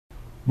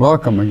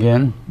Welcome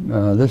again.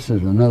 This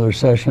is another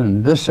session.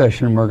 In this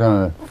session, we're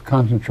going to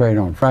concentrate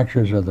on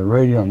fractures of the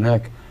radial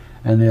neck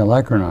and the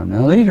olecranon.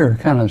 Now, these are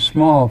kind of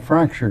small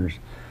fractures,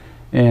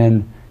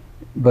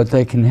 but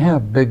they can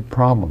have big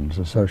problems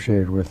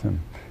associated with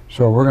them.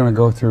 So we're going to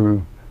go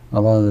through a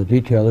lot of the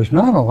detail. There's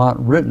not a lot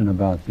written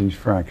about these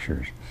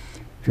fractures.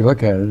 If you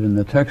look at it in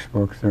the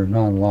textbooks, there's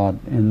not a lot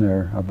in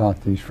there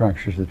about these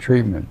fractures of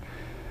treatment.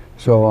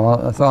 So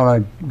I thought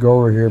I'd go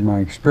over here my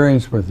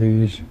experience with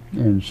these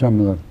and some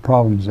of the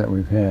problems that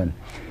we've had.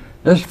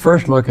 Let's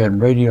first look at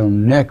radial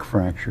neck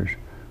fractures.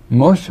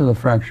 Most of the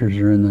fractures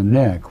are in the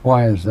neck.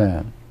 Why is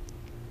that?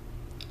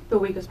 The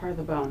weakest part of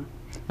the bone.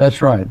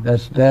 That's right.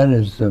 That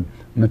is the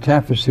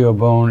metaphyseal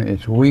bone.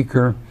 It's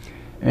weaker,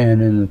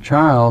 and in the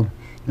child,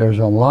 there's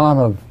a lot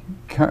of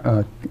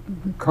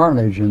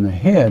cartilage in the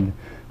head,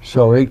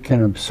 so it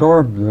can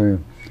absorb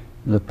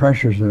the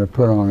pressures that are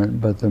put on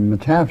it, but the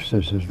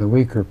metaphysis is the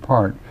weaker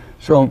part.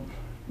 So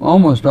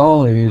almost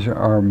all of these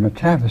are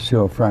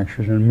metaphyseal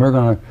fractures, and we're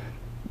going to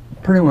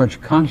pretty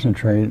much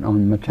concentrate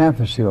on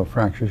metaphyseal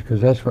fractures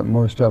because that's what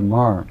most of them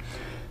are.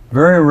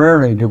 Very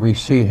rarely do we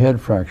see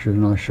head fractures,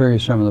 and I'll show you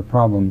some of the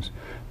problems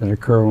that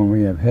occur when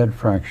we have head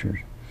fractures.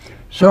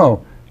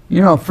 So,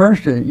 you know,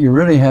 first you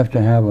really have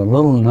to have a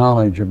little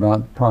knowledge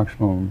about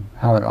proximal,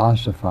 how it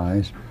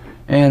ossifies.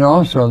 And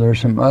also, there's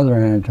some other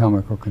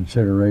anatomical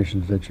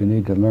considerations that you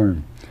need to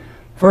learn.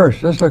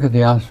 First, let's look at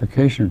the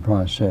ossification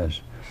process.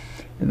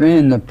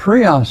 In the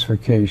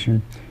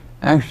pre-ossification,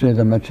 actually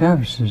the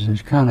metaphysis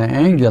is kind of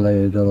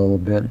angulated a little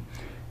bit,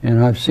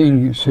 and I've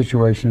seen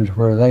situations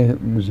where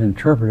it was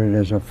interpreted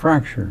as a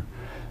fracture.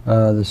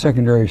 The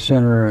secondary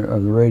center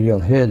of the radial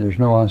head, there's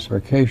no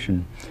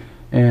ossification,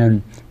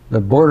 and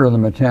the border of the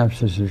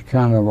metaphysis is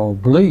kind of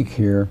oblique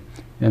here,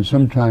 and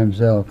sometimes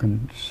they'll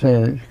can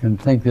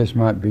think this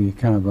might be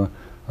kind of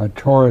a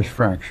torus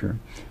fracture.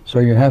 So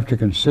you have to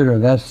consider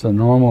that's the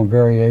normal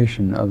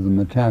variation of the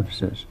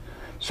metaphysis.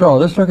 So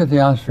let's look at the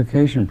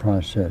ossification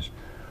process.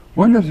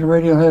 When does the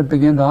radial head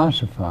begin to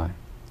ossify?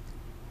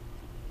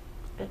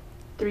 At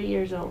 3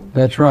 years old.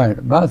 That's right,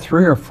 about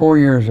 3 or 4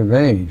 years of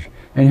age.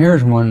 And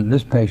here's one,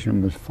 this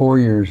patient was 4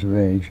 years of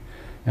age,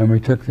 and we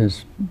took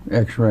this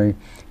x-ray.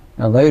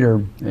 Now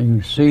later, you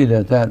can see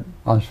that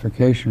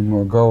ossification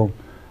will go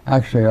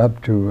actually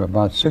up to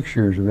about 6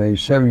 years of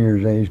age, 7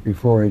 years of age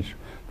before it's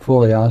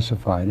fully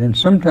ossified. And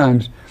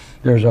sometimes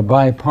there's a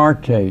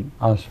bipartite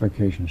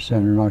ossification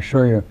center, and I'll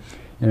show you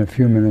in a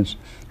few minutes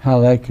how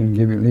that can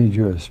lead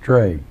you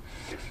astray.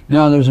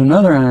 Now there's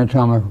another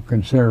anatomical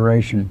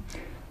consideration.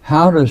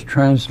 How does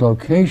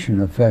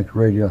translocation affect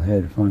radial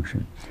head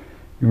function?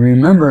 You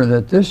remember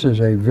that this is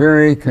a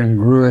very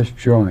congruous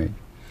joint,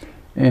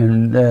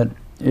 and that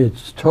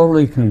it's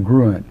totally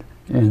congruent.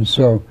 And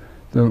so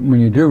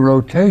when you do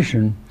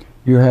rotation,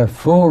 you have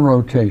full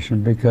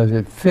rotation because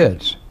it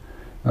fits.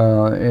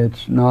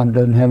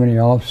 Doesn't have any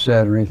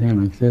offset or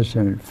anything like this,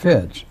 and it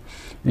fits.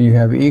 And you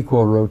have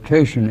equal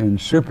rotation in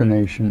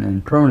supination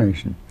and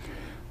pronation.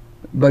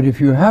 But if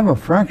you have a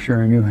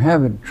fracture and you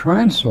have it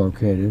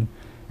translocated,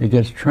 it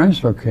gets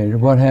translocated,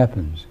 what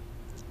happens?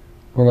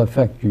 What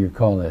effect do you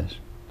call this?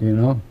 Do you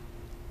know?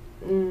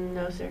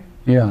 No, sir.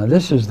 Yeah,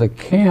 this is the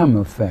cam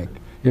effect.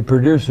 It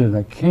produces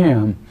a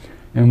cam,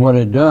 and what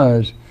it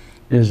does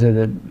is that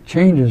it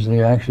changes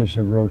the axis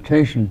of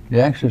rotation. The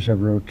axis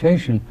of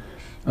rotation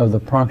of the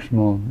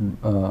proximal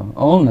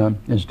ulna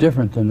is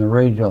different than the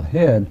radial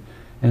head,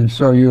 and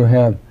so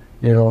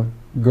it'll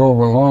go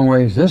a long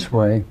ways this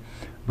way,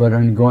 but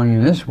in going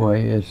in this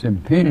way, it's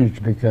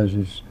impinged because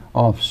it's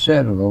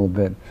offset a little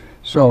bit.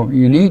 So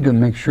you need to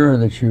make sure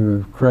that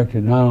you've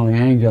corrected not only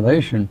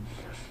angulation,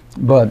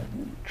 but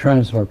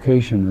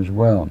translocation as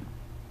well.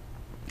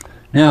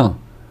 Now,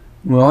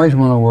 we always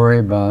want to worry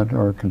about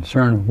or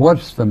concern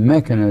what's the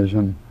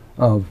mechanism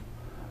of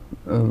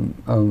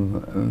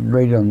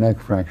radial neck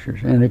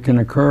fractures, and it can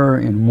occur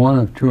in one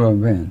of two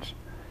events.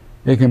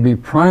 It can be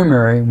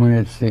primary when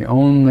it's the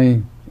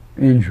only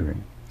injury,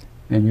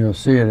 and you'll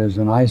see it as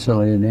an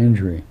isolated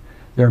injury.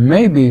 There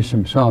may be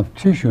some soft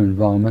tissue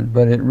involvement,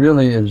 but it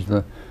really is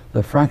the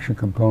fracture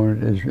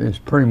component is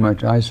pretty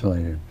much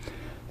isolated.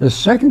 The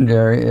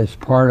secondary is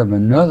part of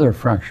another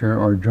fracture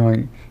or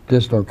joint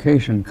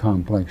dislocation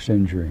complex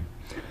injury.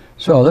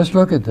 So let's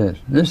look at this.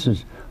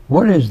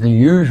 What is the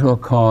usual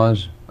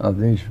cause of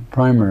these,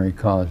 primary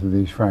cause of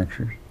these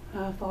fractures?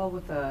 Fall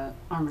with the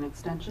arm and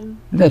extension.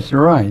 That's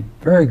right,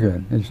 very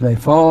good. They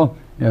fall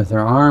with their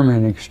arm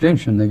in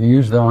extension. They can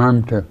use the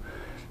arm and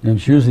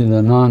it's usually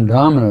the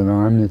non-dominant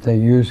arm that they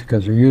use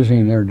because they're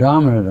using their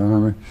dominant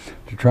arm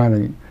to try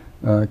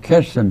to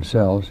catch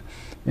themselves,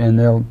 and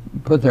they'll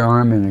put their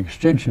arm in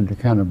extension to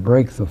kind of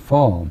break the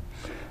fall.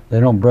 They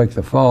don't break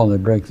the fall, they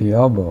break the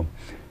elbow.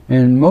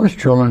 And most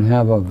children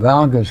have a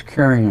valgus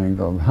carrying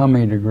angle of how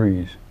many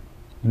degrees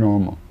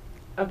normal?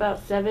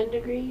 About 7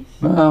 degrees?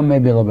 Well,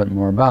 maybe a little bit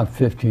more. About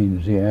 15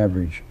 is the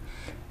average.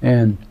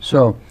 And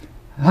so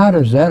how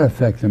does that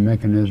affect the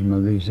mechanism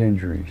of these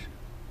injuries?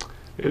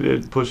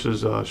 It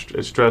pushes,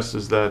 it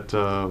stresses that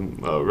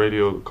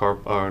radial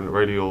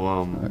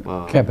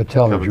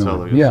capitellar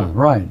joint. Yes, Yeah, sir.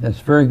 right. That's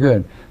very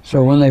good.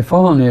 So when they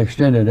fall on the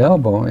extended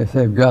elbow, if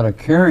they've got a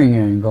carrying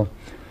angle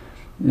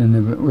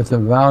with the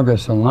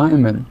valgus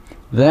alignment,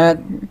 that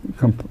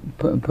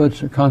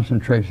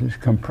concentrates its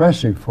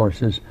compressive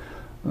forces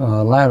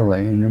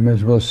laterally. And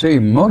as we'll see,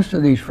 most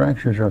of these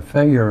fractures are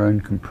failure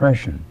and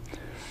compression.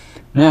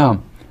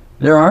 Now,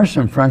 there are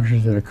some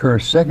fractures that occur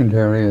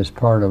secondarily as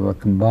part of a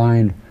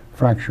combined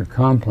fracture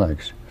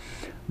complex.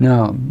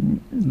 Now,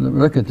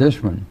 look at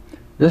this one.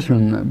 This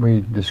one that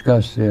we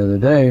discussed the other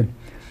day,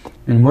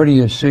 and what do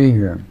you see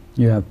here?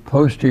 You have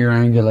posterior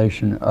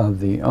angulation of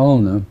the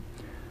ulna,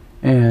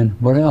 and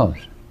what else?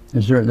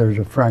 There's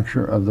a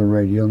fracture of the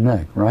radial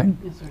neck, right?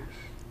 Yes, sir.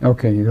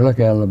 Okay, you look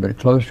at it a little bit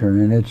closer,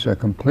 and it's a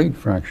complete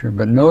fracture,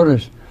 but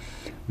notice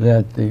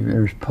that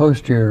there's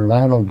posterior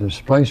lateral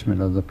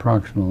displacement of the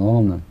proximal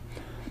ulna.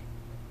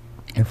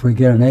 If we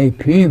get an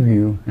AP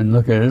view and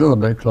look at it a little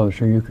bit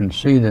closer, you can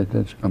see that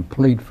it's a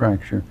complete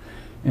fracture,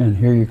 and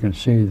here you can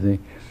see the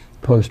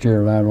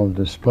posterior lateral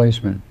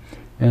displacement.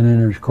 And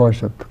then there's, of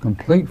course, a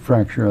complete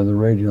fracture of the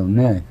radial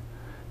neck.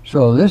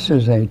 So this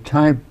is a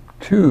type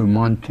 2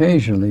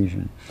 Montasia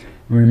lesion.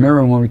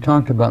 Remember when we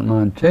talked about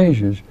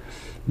Montasias,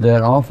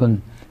 that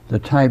often the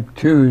type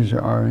 2s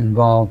are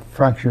involved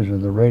fractures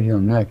of the radial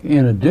neck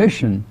in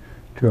addition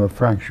to a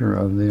fracture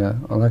of the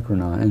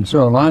olecranon. And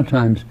so a lot of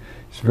times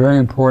it's very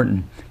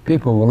important.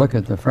 People will look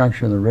at the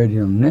fracture of the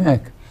radial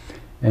neck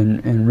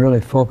and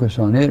really focus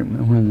on it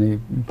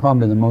when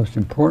probably the most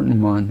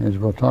important one, as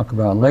we'll talk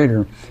about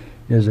later,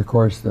 is of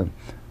course the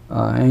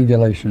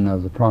angulation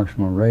of the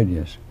proximal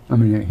radius,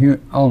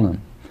 ulna.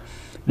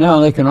 Now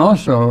they can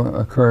also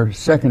occur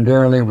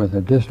secondarily with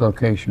a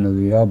dislocation of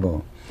the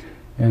elbow.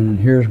 And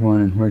here's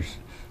one in which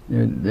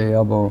the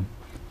elbow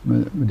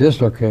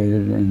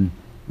dislocated and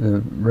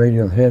the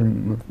radial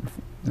head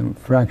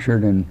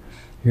fractured, and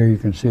here you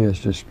can see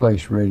it's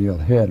displaced radial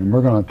head. And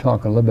we're going to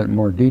talk a little bit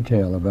more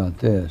detail about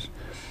this.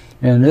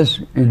 And this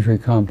injury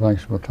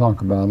complex we'll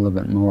talk about a little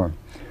bit more.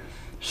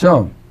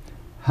 So,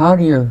 how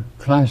do you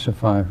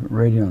classify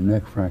radial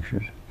neck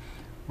fractures?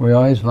 We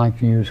always like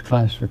to use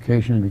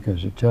classification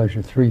because it tells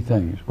you three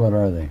things. What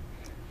are they?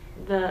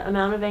 The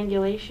amount of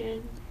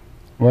angulation.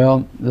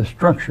 Well, the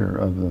structure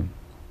of the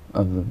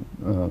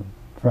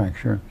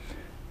fracture,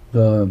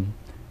 the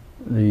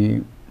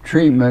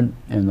treatment,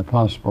 and the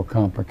possible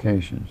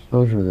complications.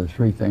 Those are the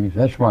three things.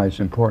 That's why it's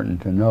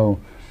important to know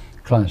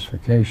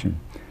classification.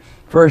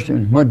 First,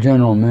 in what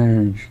general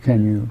manner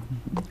can you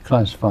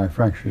classify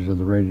fractures of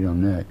the radial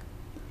neck?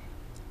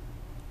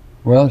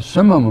 Well,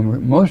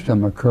 most of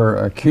them occur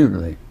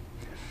acutely,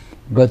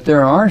 but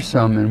there are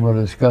some, and we'll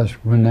discuss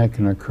when that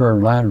can occur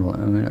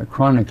laterally,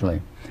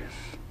 chronically.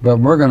 But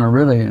we're going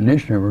to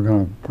initially, we're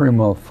going to pretty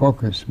well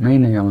focus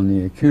mainly on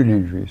the acute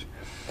injuries.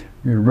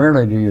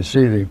 Rarely do you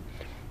see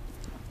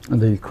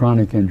the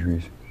chronic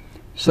injuries.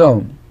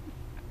 So,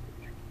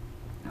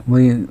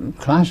 we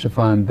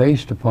classify them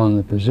based upon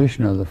the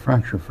position of the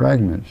fracture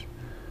fragments.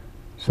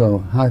 So,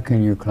 how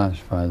can you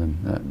classify them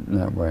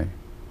that way?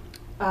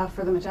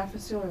 For the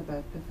metaphyseal or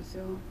the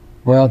epiphyseal?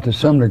 Well, to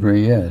some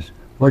degree, yes.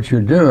 What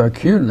you do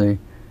acutely,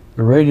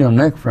 the radial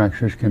neck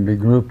fractures can be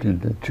grouped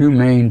into two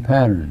main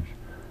patterns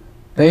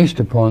based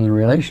upon the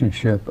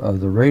relationship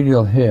of the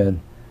radial head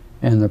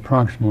and the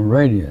proximal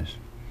radius.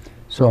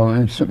 So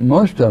in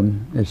most of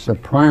them, it's the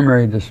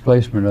primary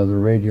displacement of the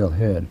radial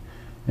head.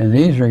 And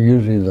these are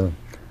usually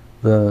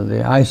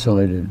the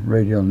isolated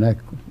radial neck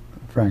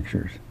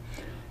fractures.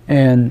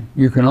 And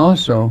you can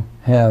also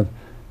have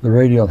the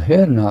radial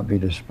head not be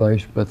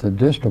displaced, but the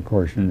distal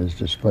portion is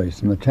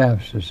displaced, the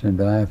metaphysis and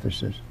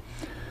diaphysis.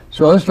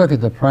 So let's look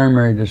at the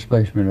primary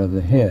displacement of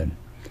the head.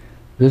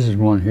 This is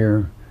one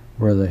here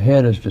where the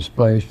head is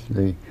displaced,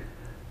 the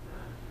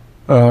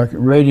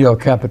radial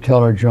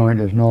capitellar joint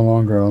is no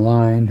longer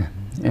aligned,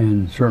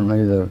 and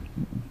certainly the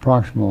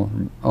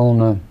proximal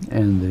ulna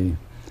and the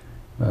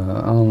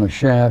ulnar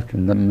shaft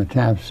and the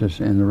metaphysis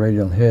and the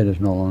radial head is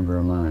no longer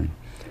aligned.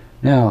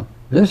 Now,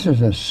 this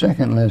is a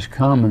second less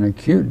common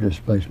acute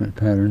displacement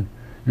pattern,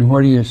 and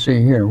what do you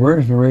see here?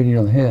 Where's the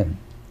radial head?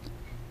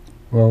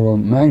 Well, we'll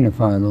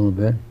magnify it a little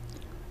bit,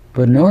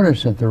 but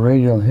notice that the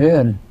radial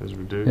head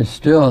is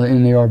still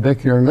in the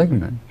orbicular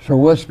ligament. So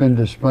what's been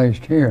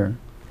displaced here?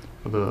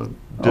 The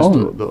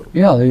distal.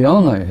 Yeah, the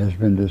ulna has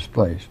been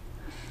displaced.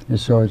 And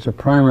so it's a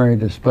primary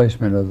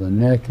displacement of the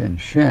neck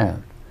and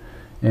shaft.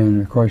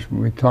 And of course,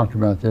 we talked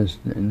about this.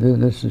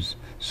 This is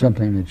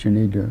something that you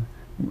need to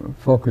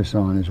focus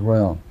on as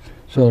well.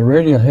 So the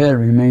radial head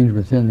remains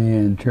within the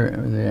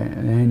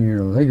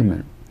annular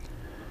ligament,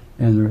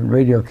 and the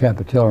radial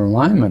capitellar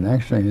alignment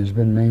actually has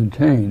been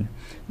maintained.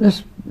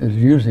 This is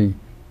usually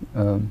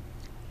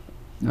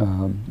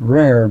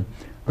rare,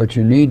 but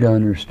you need to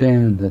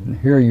understand that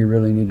here you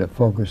really need to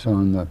focus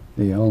on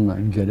the ulna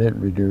and get it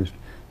reduced,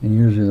 and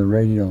usually the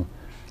radial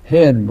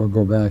head will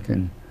go back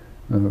and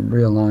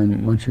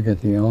realign once you get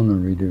the ulna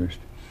reduced.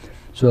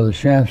 So the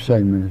shaft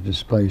segment is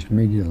displaced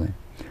medially.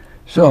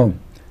 So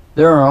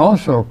There are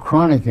also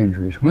chronic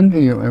injuries.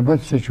 In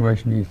what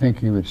situation do you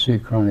think you would see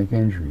chronic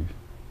injuries?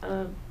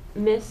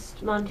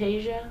 Missed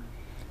Montasia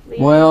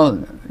lesion?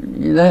 Well,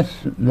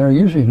 they're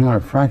usually not a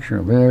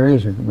fracture, but there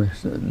is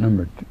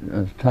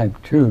type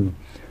 2.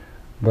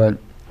 But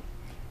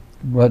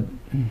what?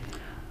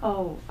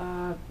 Oh,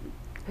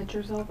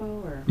 pitcher's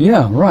elbow, or?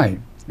 Yeah, right.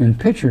 In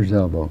pitcher's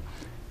elbow,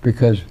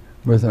 because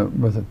with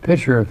a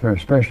pitcher,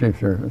 especially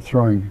if they're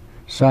throwing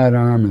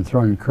sidearm and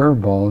throwing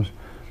curveballs,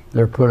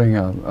 they're putting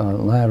a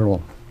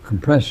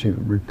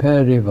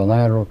repetitive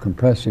lateral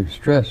compressive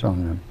stress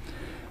on them.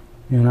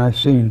 And I've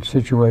seen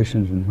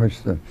situations in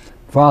which the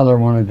father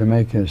wanted to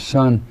make his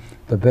son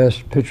the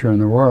best pitcher in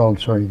the world,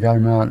 so he got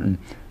him out and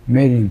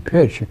made him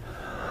pitch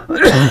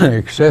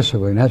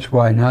excessively. And that's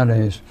why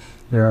nowadays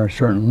there are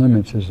certain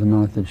limits as the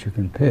amount that you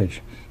can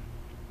pitch.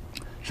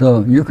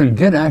 So you can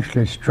get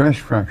actually stress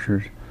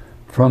fractures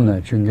from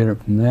that. You can get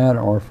it from that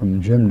or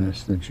from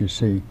gymnasts that you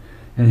see.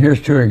 And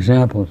here's two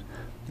examples.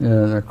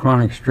 The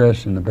chronic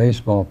stress in the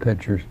baseball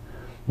pitchers.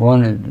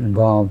 One, it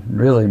involved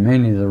really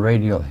mainly the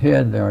radial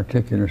head, the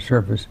articular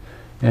surface,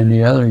 and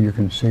the other you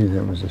can see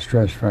that was a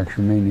stress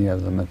fracture mainly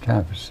of the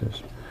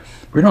metaphysis.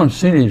 We don't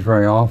see these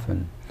very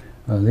often.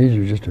 These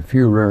are just a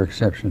few rare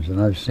exceptions that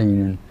I've seen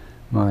in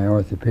my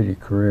orthopedic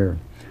career.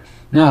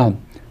 Now,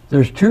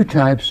 there's two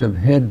types of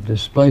head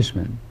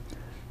displacement.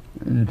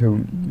 And to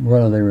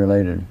what are they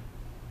related?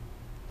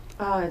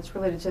 It's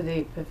related to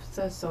the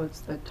epiphysis, so it's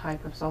the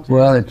type of salty.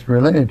 Well, it's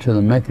related to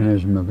the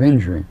mechanism of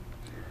injury.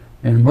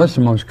 And what's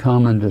the most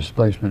common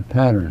displacement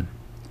pattern?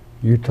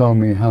 You told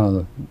me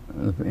how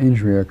the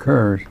injury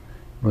occurs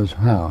was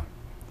how?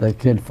 That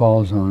kid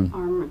falls on...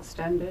 Arm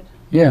extended.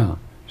 Yeah.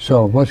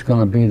 So what's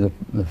going to be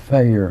the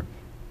failure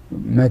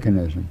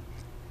mechanism?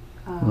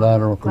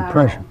 Lateral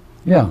compression.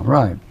 Yeah,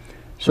 right.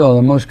 So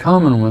the most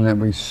common one that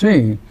we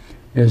see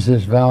is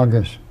this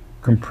valgus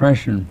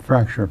compression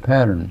fracture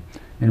pattern,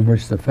 in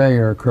which the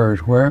failure occurs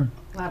where?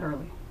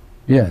 Laterally.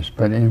 Yes,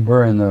 but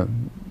where in the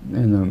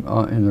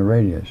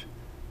radius?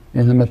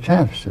 In the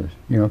metaphysis,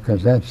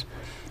 because that's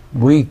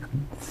weak,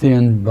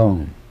 thin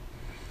bone.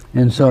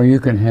 And so you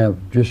can have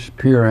just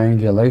pure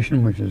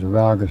angulation, which is a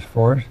valgus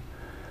force,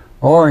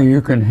 or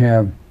you can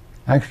have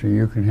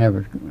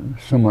it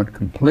somewhat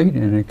complete,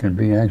 and it can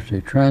be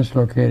actually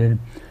translocated,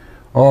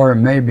 or it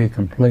may be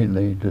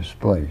completely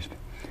displaced,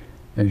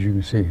 as you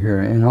can see here.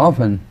 And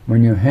often,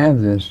 when you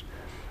have this,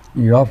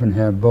 you often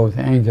have both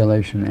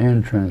angulation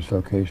and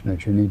translocation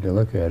that you need to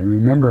look at. And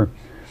remember,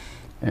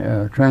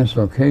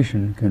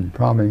 translocation can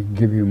probably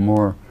give you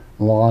more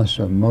loss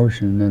of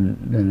motion than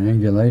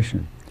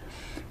angulation.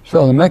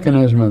 So the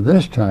mechanism of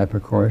this type,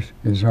 of course,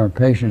 is our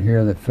patient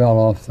here that fell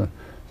off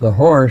the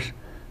horse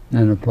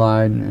and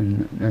applied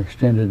an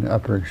extended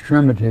upper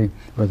extremity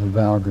with a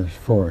valgus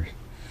force.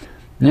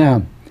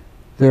 Now,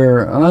 there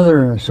are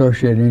other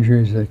associated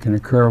injuries that can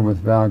occur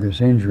with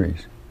valgus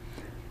injuries.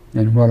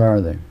 And what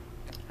are they?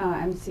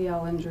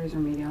 MCL injuries or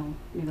medial.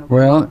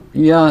 Well,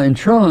 yeah, in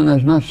children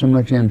there's not so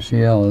much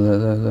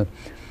MCL.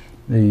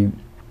 The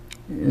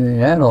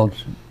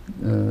adults,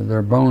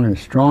 their bone is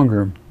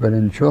stronger, but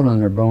in children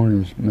their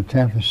bone is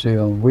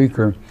metaphyseal,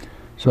 weaker.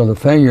 So the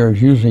failure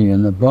is usually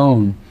in the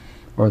bone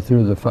or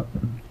through the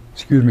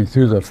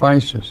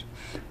physis.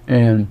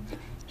 And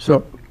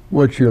so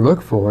what you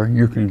look for,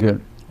 you can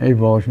get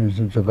avulsions.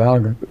 It's a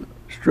valgus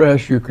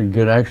stress. You can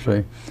get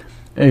actually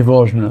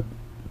avulsion of,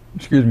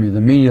 the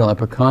medial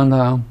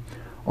epicondyle,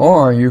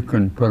 or you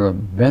can put a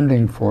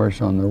bending force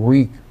on the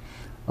weak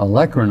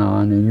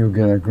olecranon and you'll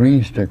get a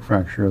green stick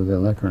fracture of the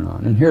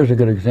olecranon. And here's a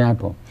good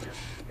example.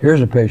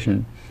 Here's a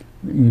patient,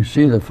 you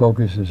see the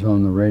focus is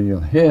on the radial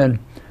head,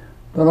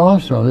 but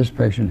also this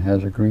patient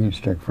has a green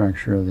stick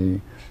fracture of the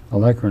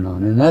olecranon.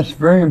 And that's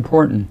very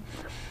important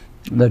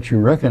that you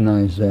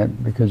recognize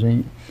that, because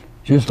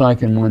just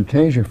like in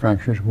Montasia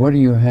fractures, what do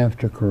you have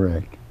to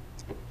correct?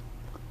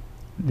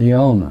 The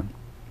ulna.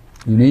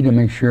 You need to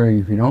make sure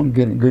if you don't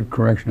get a good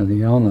correction of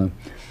the ulna,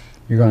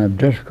 you're going to have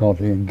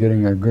difficulty in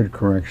getting a good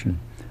correction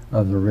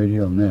of the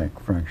radial neck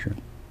fracture.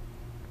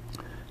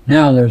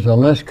 Now there's a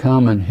less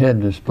common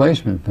head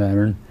displacement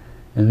pattern,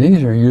 and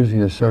these are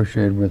usually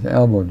associated with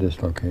elbow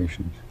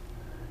dislocations,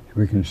 as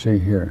we can see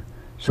here.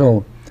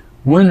 So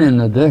when in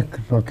the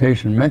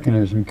dislocation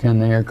mechanism can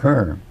they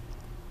occur?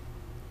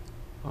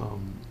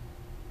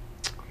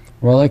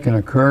 Well, they can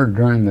occur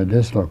during the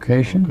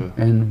dislocation,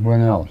 okay. And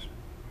when else?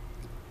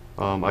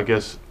 I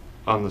guess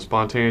on the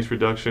spontaneous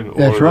reduction or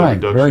that's right.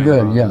 The reduction.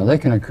 Very good. Yeah, they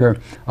can occur.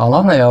 A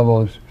lot of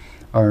elbows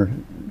are,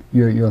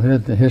 you'll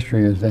hit the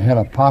history is they had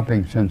a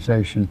popping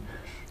sensation,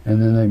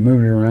 and then they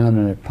moved it around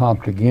and it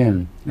popped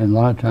again. And a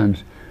lot of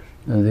times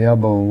the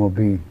elbow will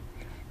be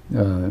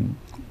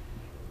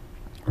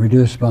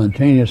reduced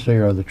spontaneously,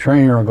 or the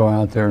trainer will go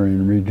out there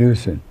and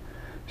reduce it.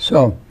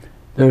 So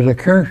there's a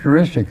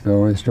characteristic,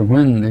 though, as to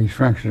when these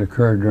fractures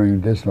occur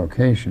during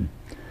dislocation.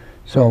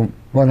 So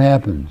what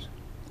happens?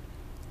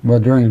 Well,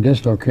 during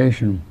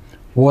dislocation,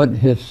 what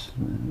hits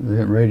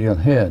the radial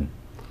head?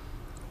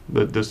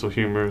 The distal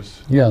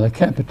humerus. Yeah, the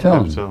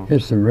capitellum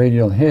hits the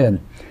radial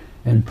head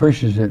and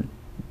pushes it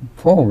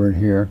forward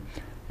here,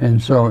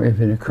 and so if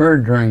it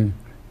occurred during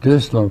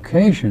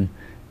dislocation,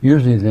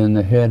 usually then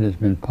the head has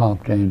been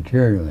popped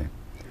anteriorly.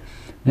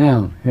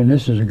 Now, and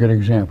this is a good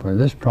example.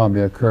 This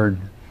probably occurred,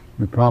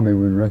 we probably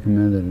would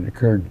recommend that it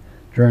occurred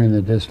during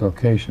the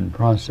dislocation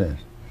process.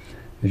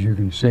 As you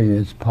can see,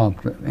 it's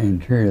popped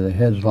anterior, the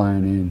head's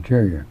lying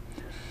anterior.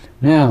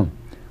 Now,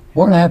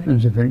 what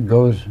happens if it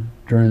goes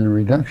during the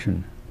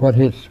reduction? What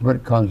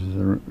causes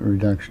the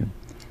reduction?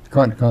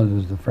 What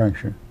causes the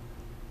fracture?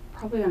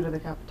 Probably under the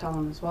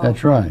capitellum as well.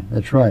 That's right,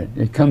 that's right.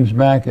 It comes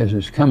back, as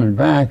it's coming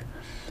back,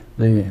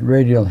 the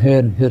radial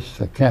head hits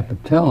the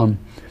capitellum,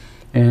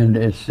 and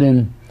it's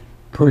then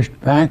pushed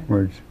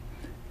backwards,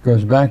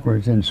 goes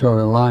backwards, and so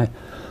it'll lie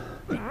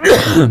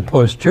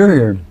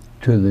posterior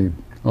to the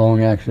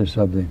long axis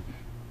of the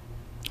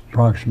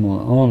proximal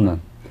ulna.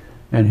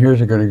 And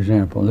here's a good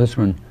example. This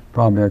one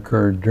probably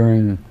occurred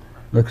during,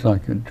 looks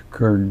like it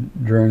occurred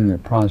during the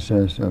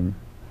process of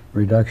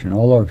reduction.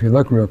 Although if you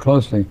look real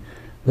closely,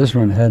 this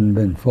one hadn't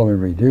been fully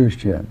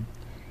reduced yet.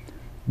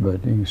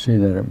 But you can see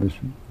that it was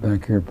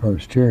back here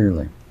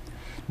posteriorly.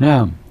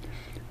 Now,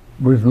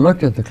 we've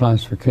looked at the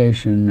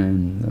classification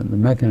and the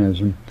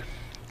mechanism.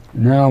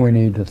 Now we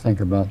need to think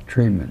about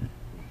treatment.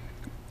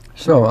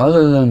 So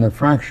other than the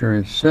fracture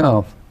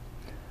itself,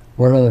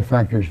 what other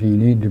factors do you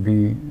need to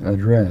be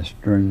addressed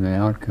during the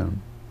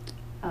outcome?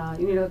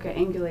 You need to look at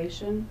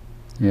angulation,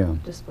 Yeah,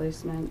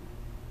 displacement.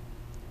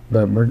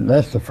 but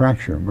that's the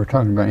fracture. We're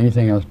talking about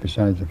anything else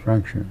besides the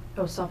fracture.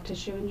 Oh, soft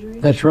tissue injury?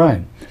 That's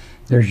right.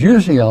 There's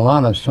usually a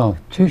lot of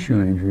soft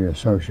tissue injury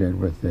associated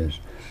with this,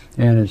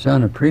 and it's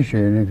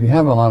unappreciated. If you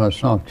have a lot of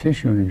soft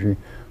tissue injury,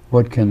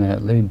 what can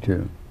that lead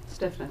to?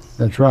 Stiffness.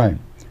 That's right.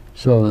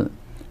 So,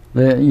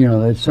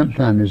 that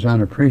sometimes is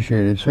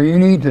unappreciated. So you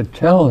need to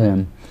tell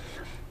them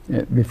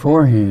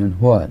beforehand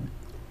what?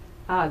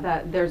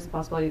 That there's a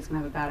possibility it's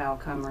going to have a bad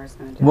outcome or it's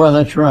going to. Well,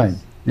 that's right.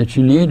 That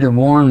you need to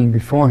warn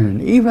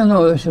beforehand. Even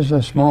though this is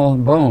a small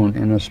bone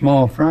and a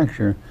small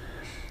fracture,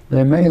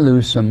 they may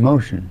lose some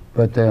motion,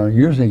 but they'll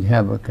usually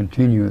have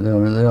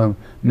they'll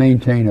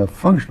maintain a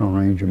functional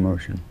range of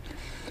motion,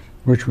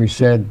 which we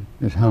said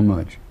is how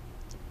much?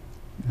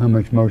 How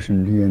much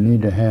motion do you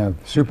need to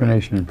have?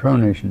 Supination and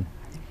pronation?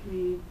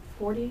 Maybe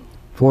 40?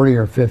 40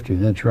 or 50,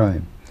 that's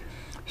right.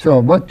 So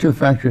what two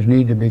factors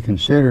need to be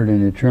considered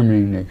in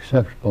determining the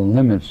acceptable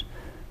limits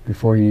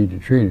before you need to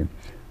treat it?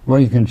 Well,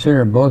 you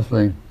consider both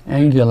the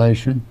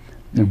angulation,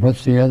 and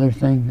what's the other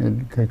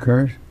thing that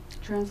occurs?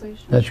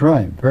 Translation. That's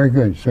right, very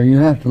good. So you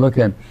have to look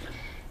at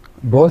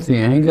both the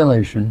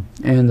angulation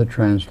and the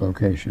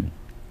translocation.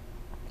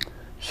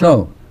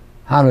 So,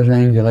 how does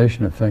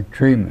angulation affect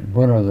treatment?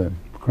 What are the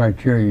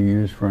criteria you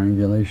use for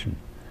angulation?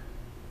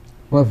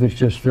 Well, if it's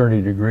just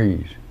 30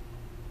 degrees.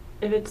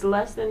 If it's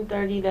less than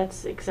 30,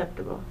 that's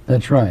acceptable.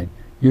 That's right.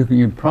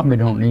 You probably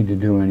don't need to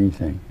do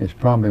anything. It's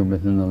probably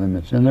within the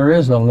limits. And there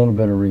is a little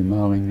bit of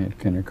remodeling that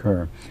can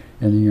occur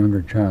in the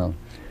younger child.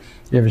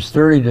 If it's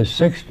 30 to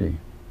 60,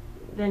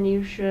 Then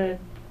you should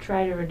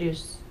try to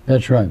reduce.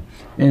 that's right.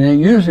 And it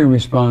usually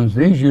responds,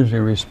 these usually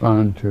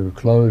respond to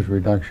closed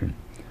reduction.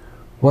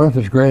 What if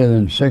it's greater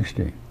than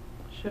 60?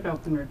 Should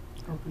open.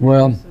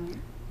 Well,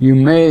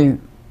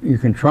 you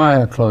can try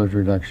a closed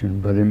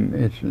reduction, but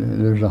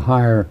there's a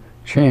higher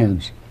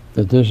chance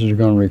that this is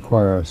going to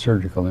require a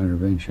surgical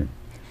intervention.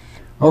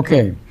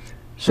 Okay,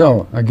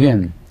 so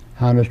again,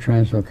 how does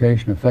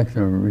translocation affect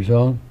the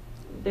result?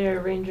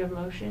 Their range of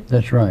motion.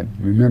 That's right.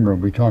 Remember,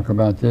 we talk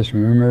about this.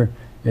 Remember,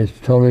 it's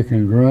totally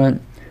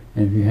congruent,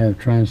 and if you have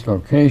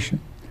translocation,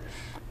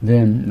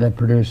 then that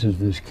produces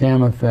this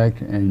cam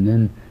effect, and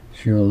then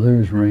she'll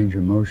lose range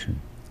of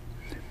motion.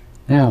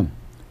 Now,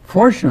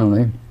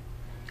 fortunately,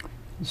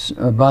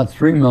 about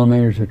 3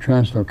 millimeters of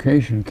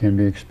translocation can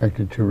be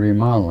expected to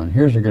remodel, and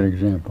here's a good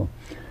example.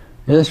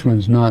 This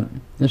one's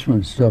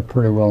still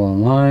pretty well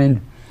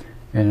aligned,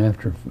 and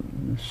after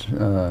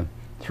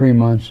 3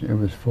 months, it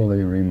was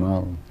fully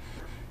remodeled.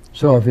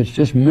 So if it's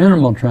just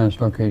minimal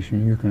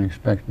translocation, you can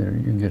expect that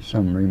you can get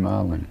some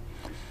remodeling.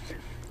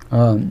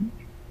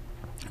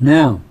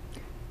 Now,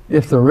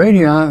 if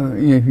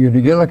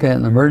you look at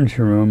an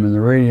emergency room and the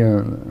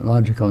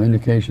radiological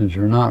indications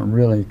are not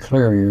really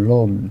clear,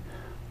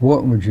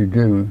 what would you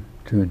do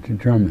to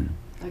determine?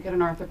 I get an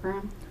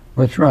arthrogram.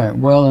 That's right.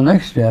 Well, the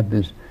next step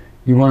is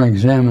you want to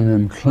examine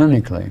them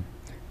clinically,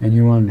 and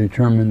you want to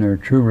determine their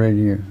true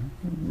radial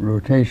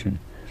rotation.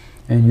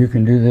 And you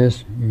can do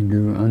this, you can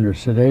do under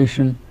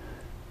sedation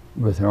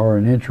or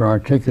an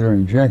intra-articular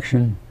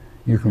injection.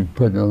 You can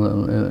put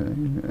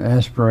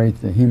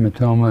aspirate the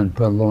hematoma and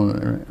put a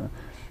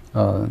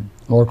little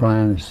local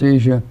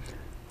anesthesia,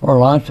 or a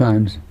lot of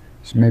times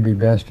it's maybe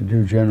best to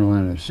do general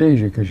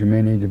anesthesia because you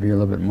may need to be a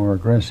little bit more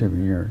aggressive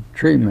in your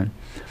treatment.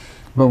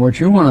 But what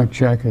you want to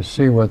check is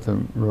see what the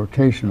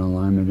rotation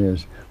alignment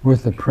is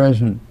with the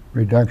present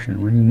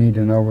reduction, when you need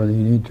to know whether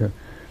you need to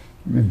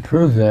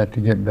improve that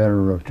to get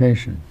better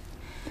rotation.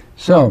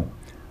 So,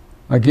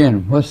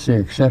 again, what's the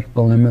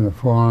acceptable limit of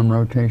forearm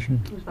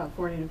rotation? It was about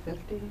 40 to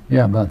 50.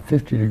 Yeah, about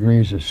 50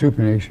 degrees of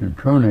supination and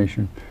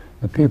pronation.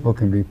 The people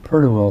can be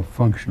pretty well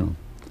functional.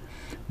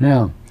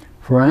 Now,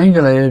 for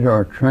angulated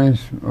or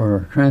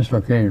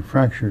translocated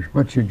fractures,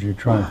 what should you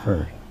try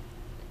first?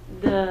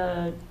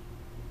 The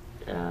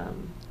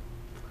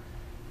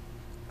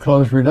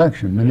Closed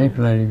reduction,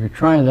 manipulative. You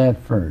try that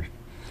first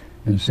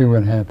and see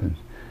what happens.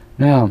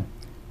 Now,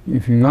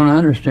 if you're going to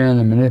understand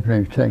the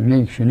manipulative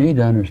techniques, you need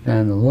to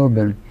understand a little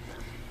bit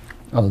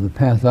of the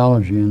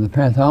pathology. And the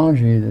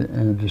pathology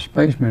and the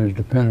displacement is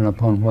dependent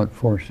upon what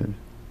forces?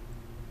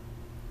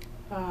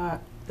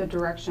 The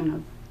direction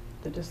of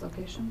the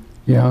dislocation.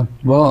 Yeah,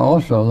 well,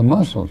 also the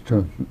muscles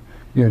to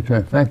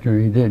affect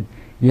it.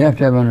 You have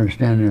to have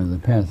understanding of the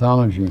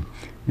pathology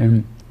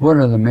and what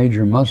are the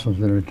major muscles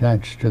that are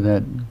attached to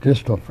that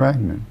distal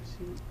fragment.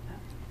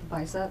 The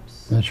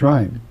biceps. That's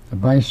right, the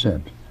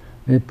biceps.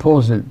 It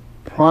pulls it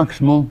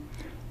proximal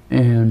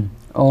and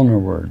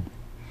ulnarward,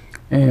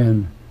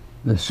 and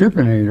the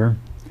supinator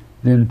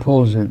then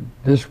pulls it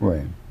this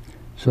way.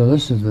 So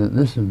this is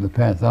the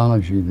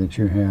pathology that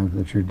you have,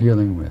 that you're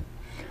dealing with.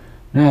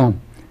 Now,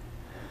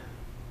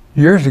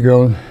 years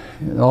ago,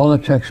 all the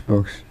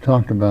textbooks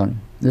talked about,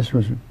 this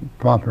was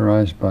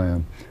popularized by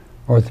an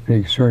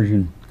orthopedic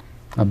surgeon,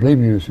 I believe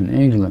he was in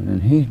England,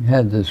 and he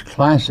had this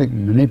classic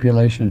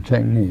manipulation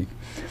technique.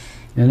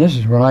 And this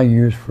is what I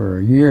used for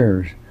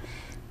years.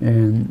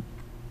 And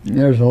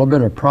there's a little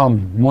bit of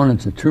problem. One,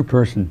 it's a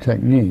two-person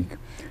technique.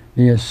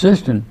 The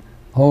assistant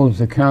holds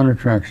the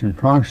countertraction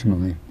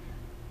proximally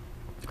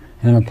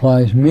and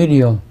applies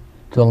medial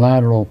to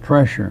lateral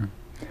pressure.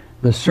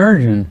 The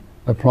surgeon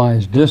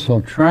applies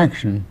distal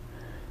traction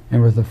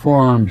and with the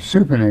forearm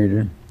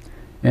supinated,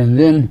 and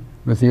then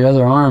with the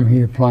other arm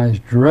he applies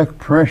direct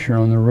pressure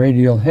on the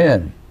radial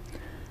head.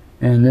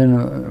 And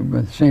then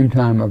at the same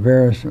time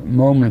various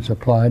moments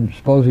applied.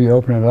 Suppose you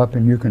open it up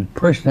and you can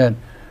push that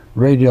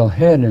radial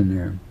head in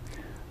there.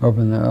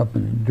 Open it up,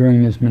 and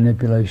during this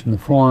manipulation the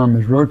forearm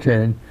is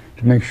rotated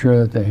to make sure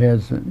that the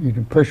head's, you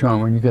can push on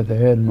it when you get the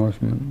head in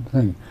most of the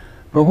thing.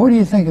 But what do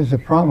you think is the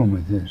problem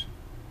with this?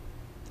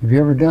 Have you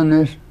ever done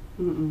this?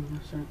 No,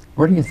 sir.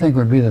 What do you think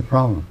would be the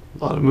problem?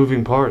 A lot of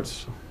moving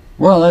parts.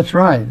 Well, that's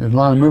right. There's a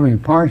lot of moving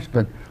parts,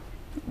 but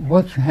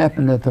what's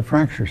happened at the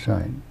fracture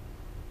site?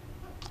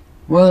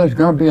 Well, there's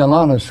going to be a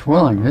lot of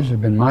swelling. This has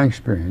been my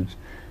experience.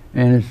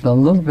 And it's a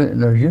little bit,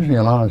 there's usually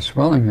a lot of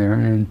swelling there,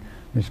 and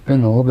it's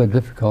been a little bit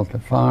difficult to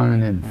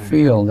find and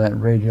feel that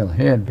radial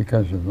head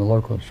because of the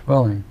local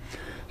swelling.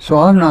 So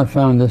I've not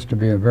found this to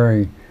be a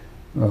very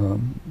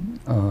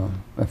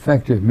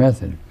effective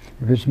method.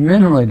 If it's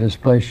minimally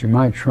displaced, you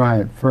might try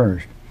it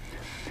first.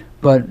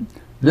 But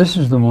this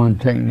is the one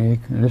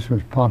technique, and this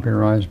was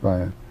popularized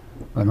by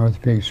an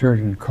orthopedic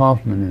surgeon,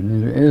 Kaufman,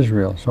 in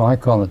Israel, so I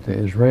call it the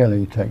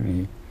Israeli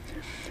technique.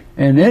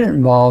 And it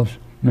involves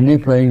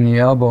manipulating the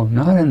elbow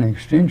not in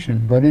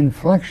extension, but in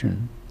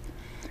flexion.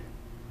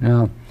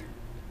 Now,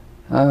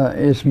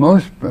 it's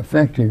most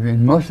effective,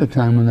 and most of the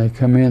time when they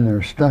come in,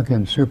 they're stuck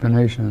in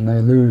supination and they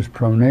lose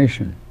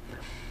pronation.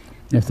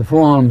 If the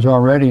forearm's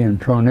already in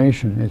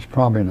pronation, it's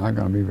probably not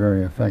going to be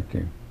very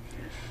effective.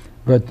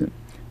 But the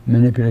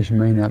manipulation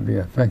may not be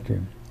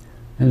effective.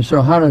 And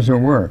so how does it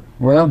work?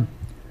 Well,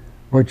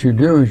 what you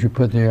do is you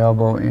put the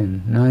elbow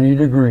in 90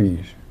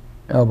 degrees,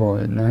 elbow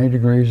at 90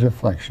 degrees of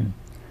flexion.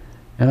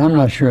 And I'm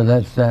not sure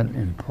that's that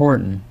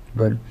important,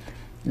 but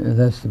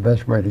that's the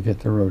best way to get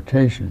the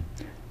rotation.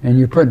 And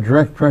you put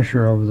direct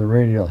pressure over the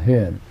radial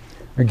head.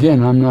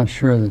 Again, I'm not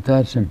sure that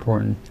that's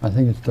important. I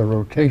think it's the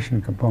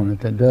rotation component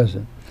that does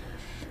it.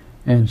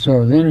 And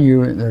so then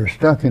they're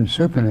stuck in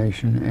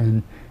supination,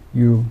 and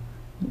you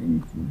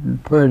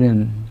put it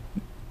in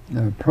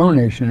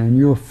pronation, and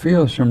you'll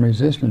feel some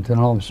resistance, and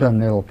all of a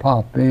sudden it'll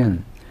pop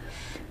in.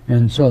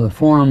 And so the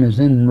forearm is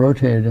then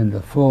rotated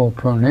into full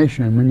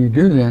pronation, and when you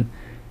do that,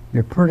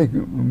 you're pretty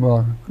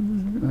well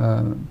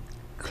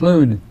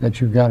clued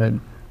that you've got it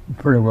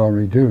pretty well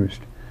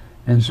reduced.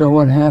 And so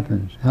what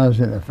happens? How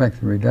does it affect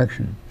the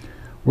reduction?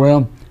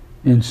 Well,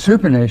 in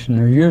supination,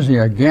 there's usually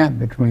a gap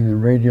between the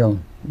radial,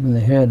 the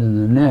head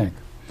and the neck.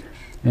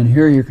 And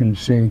here you can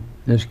see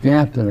this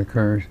gap that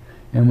occurs,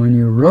 and when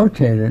you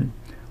rotate it,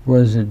 what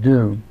does it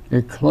do?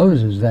 It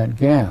closes that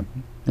gap.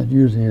 That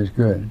usually is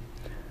good.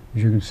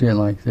 As you can see it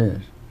like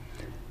this.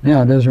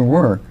 Now, does it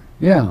work?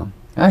 Yeah.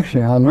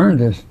 Actually, I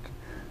learned this.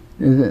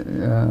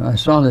 I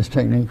saw this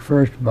technique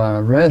first by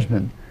a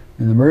resident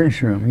in the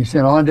emergency room. He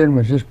said all I did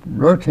was just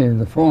rotated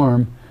the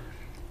forearm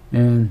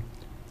and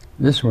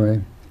this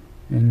way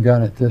and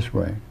got it this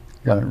way,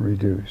 got it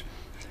reduced.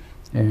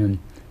 And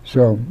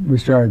so we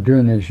started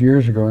doing this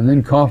years ago, and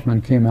then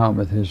Kaufman came out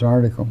with his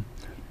article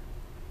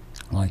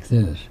like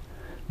this.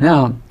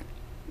 Now,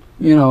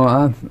 you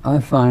know, I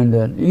find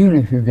that even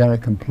if you've got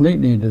it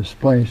completely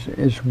displaced,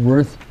 it's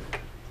worth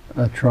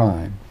a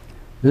try.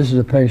 This is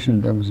a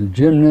patient that was a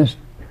gymnast.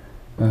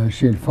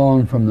 She had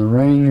fallen from the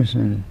rings,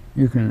 and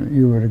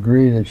you would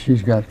agree that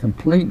she's got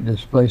complete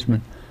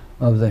displacement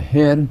of the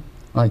head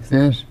like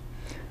this.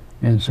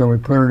 And so we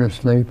put her to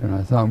sleep, and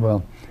I thought,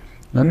 well,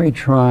 let me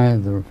try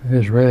the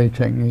Israeli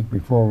technique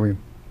before we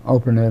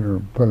open it or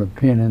put a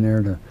pin in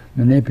there to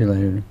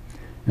manipulate it.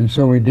 And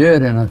so we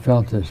did, and I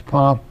felt this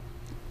pop,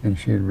 and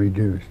she had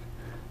reduced.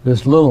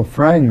 This little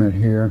fragment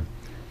here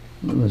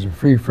was a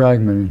free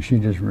fragment, and she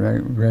just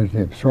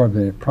gradually absorbed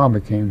it. It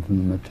probably came from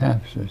the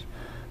metaphysis,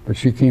 but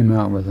she came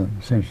out with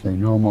essentially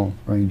normal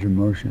range of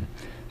motion.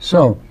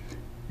 So,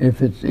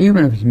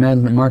 even if it's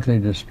markedly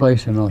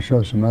displaced, and I'll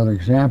show some other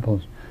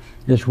examples,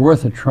 it's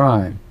worth a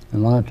try. A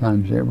lot of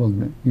times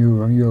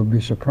you'll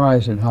be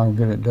surprised at how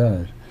good it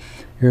does.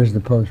 Here's the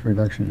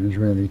post-reduction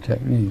Israeli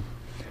technique.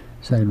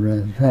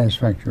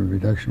 Satisfactory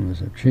reduction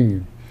was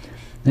achieved.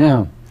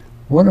 Now,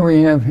 what do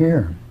we have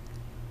here?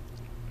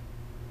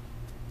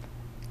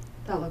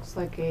 That looks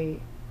like a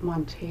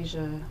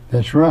Montasia.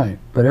 That's right,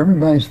 but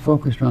everybody's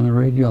focused on the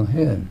radial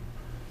head.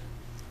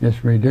 It's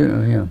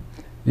yeah.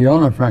 The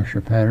ulnar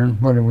fracture pattern,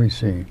 what do we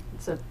see?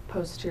 It's a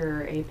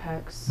posterior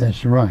apex.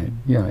 That's right,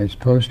 yeah, it's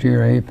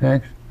posterior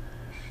apex.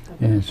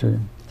 And it's a,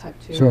 type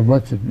 2. so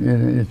what's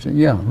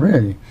yeah,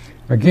 really.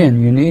 Again,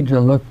 you need to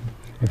look,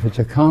 if it's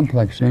a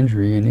complex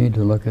injury, you need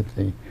to look at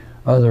the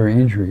other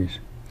injuries.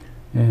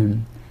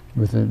 And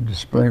with a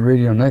display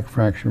radial neck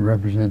fracture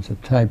represents a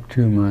type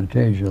 2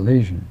 Montasia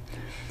lesion.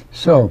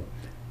 So,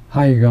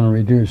 how are you going to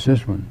reduce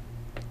this one?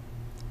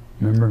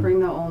 Remember?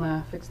 Bring the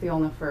ulna, fix the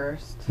ulna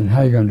first. And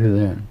how are you going to do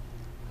that?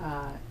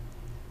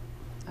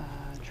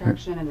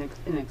 Traction and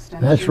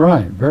extension. That's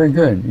right, very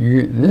good.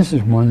 This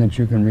is one that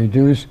you can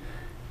reduce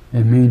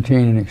and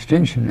maintain an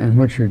extension. And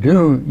what you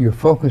do, you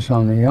focus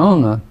on the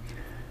ulna,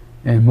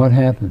 and what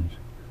happens?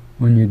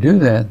 When you do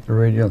that, the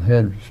radial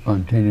head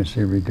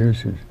spontaneously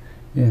reduces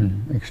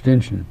in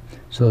extension.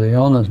 So the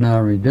ulna is now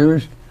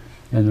reduced,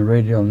 and the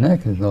radial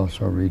neck is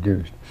also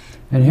reduced.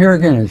 And here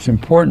again, it's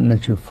important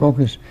that you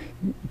focus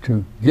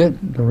to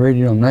get the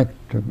radial neck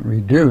to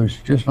reduce,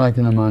 just like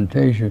in the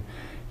Montasia.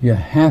 You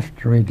have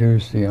to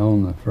reduce the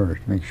ulna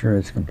first, make sure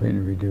it's completely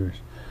reduced.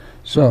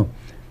 So,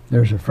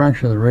 there's a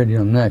fracture of the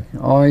radial neck.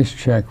 Always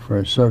check for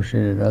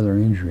associated other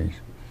injuries.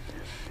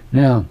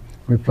 Now,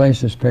 we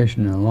place this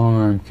patient in a long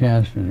arm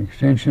cast and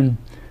extension.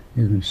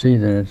 You can see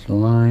that it's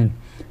aligned.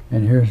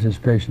 And here's this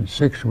patient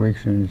 6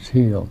 weeks, and it's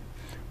healed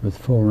with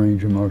full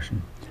range of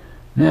motion.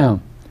 Now,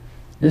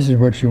 this is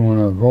what you want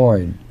to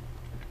avoid.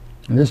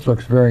 And this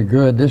looks very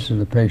good. This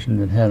is a patient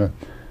that had a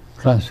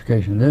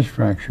classification of this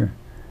fracture,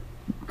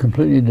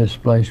 completely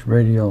displaced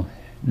radial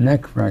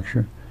neck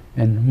fracture.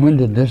 And when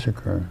did this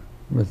occur?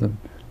 With the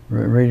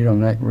radial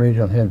neck,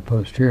 radial head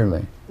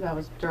posteriorly. That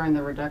was during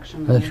the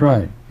reduction. That's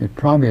right. It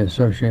probably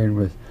associated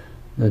with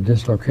the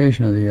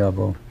dislocation of the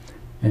elbow,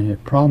 and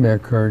it probably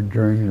occurred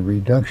during the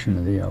reduction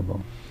of the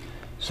elbow.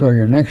 So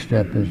your next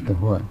step is to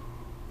what?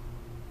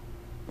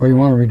 Well, you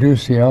want to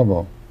reduce the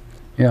elbow.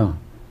 Yeah.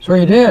 So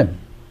you did.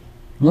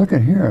 Look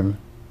at here.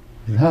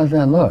 How's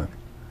that look?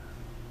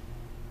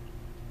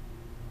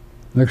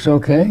 Looks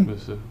okay?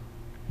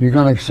 You're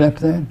going to accept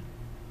that?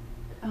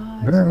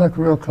 Better look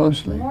real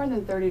closely. More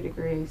than 30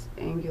 degrees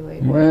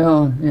angulated.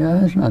 Well,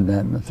 yeah, it's not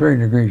that, but 30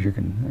 degrees you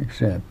can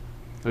accept.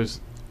 There's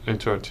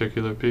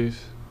interarticular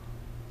piece.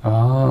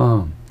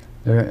 Ah,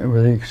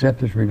 will they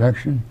accept this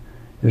reduction?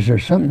 Is there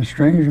something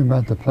strange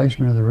about the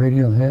placement of the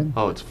radial head?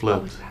 Oh, it's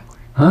flipped.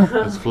 Huh?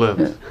 It's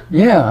flipped.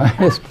 Yeah,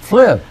 it's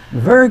flipped.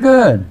 Very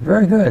good,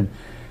 very good.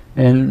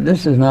 And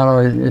this is not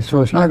always,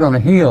 so it's not going to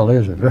heal,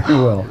 is it? Very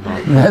well,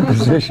 in that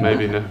position.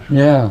 Maybe no.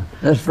 Yeah,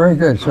 that's very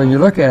good. So you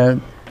look at it,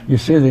 you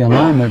see the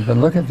alignment, but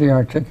look at the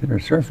articular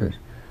surface.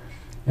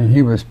 And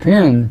he was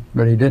pinned,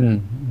 but he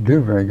didn't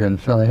do very good,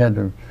 so they had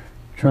to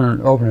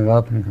open it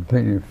up and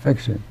completely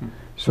fix it.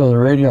 So the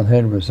radial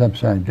head was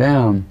upside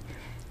down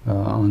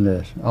on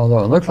this.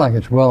 Although it looks like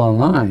it's well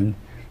aligned,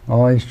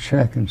 always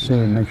check and see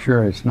and make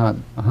sure it's not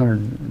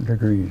 100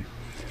 degrees.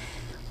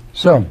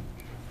 So, are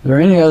there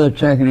any other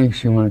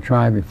techniques you want to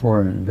try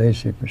before an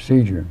invasive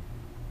procedure?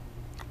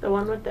 The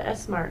one with the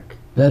S mark.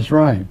 That's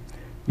right.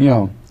 You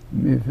know,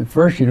 if at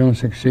first you don't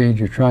succeed,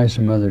 you try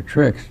some other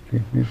tricks.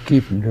 You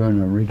keep from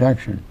doing a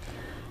reduction.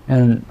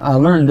 And I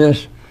learned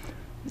this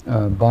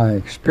by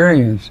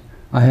experience.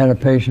 I had a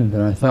patient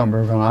that I thought we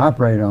were going to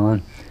operate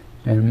on,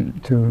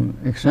 and to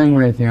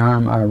exsanguinate the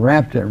arm, I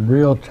wrapped it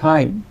real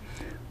tight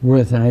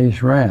with an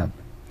ACE wrap,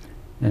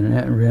 and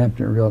that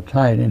wrapped it real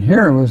tight. And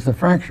here was the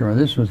fracture.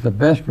 This was the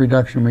best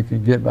reduction we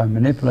could get by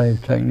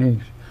manipulative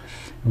techniques.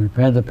 And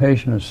we had the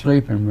patient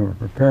asleep, and we were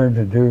prepared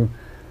to do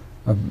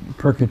a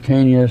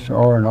percutaneous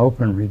or an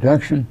open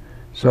reduction.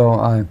 So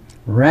I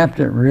wrapped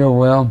it real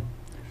well,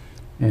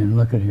 and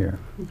look at here.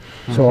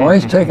 So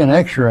always take an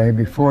x-ray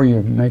before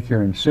you make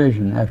your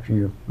incision after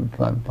you've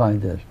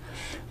applied this.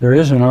 There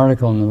is an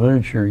article in the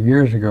literature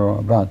years ago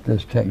about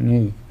this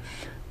technique,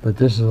 but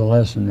this is a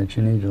lesson that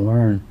you need to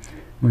learn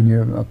when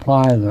you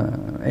apply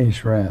the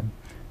ACE wrap.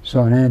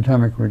 So an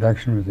anatomic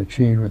reduction was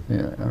achieved with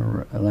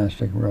the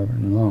elastic rubber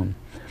and loam.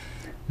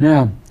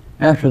 Now,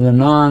 after the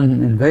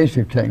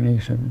non-invasive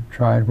techniques are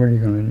tried, what are you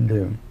going to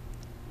do?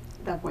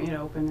 At that point, you'd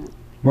open it.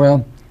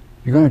 Well,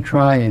 you're going to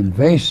try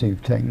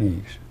invasive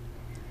techniques.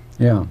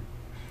 Yeah.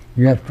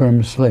 You have to put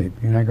them to sleep.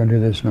 You're not going to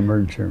do this in an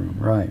emergency room,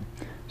 right?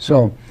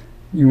 So,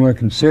 you want to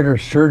consider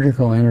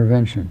surgical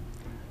intervention.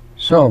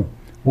 So,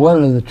 what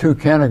are the two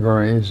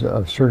categories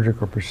of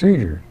surgical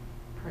procedure?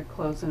 Like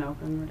close and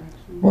open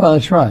reduction. Well,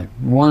 that's right.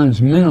 One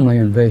is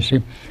minimally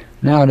invasive.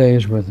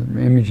 Nowadays, with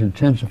image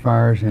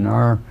intensifiers in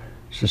our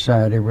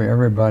society, where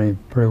everybody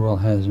pretty well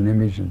has an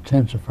image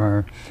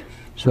intensifier,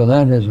 so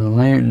that has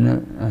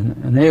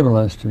enabled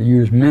us to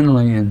use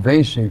minimally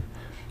invasive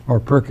or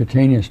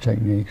percutaneous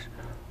techniques,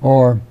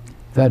 or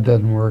if that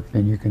doesn't work,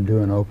 then you can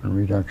do an open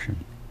reduction.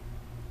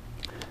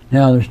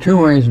 Now, there's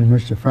two ways in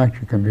which the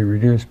fracture can be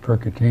reduced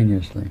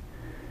percutaneously.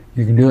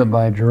 You can do it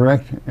by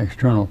direct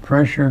external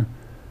pressure,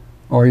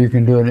 or you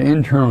can do it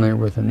internally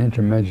with an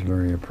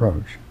intramedullary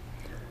approach.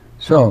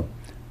 So,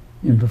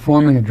 in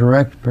performing a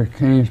direct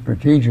percutaneous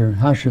procedure,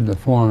 how should the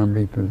forearm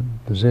be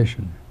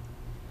positioned?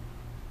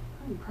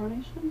 In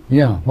pronation?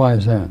 Yeah, why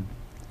is that?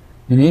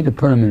 You need to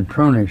put them in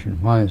pronation.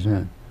 Why is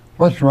that?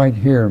 What's right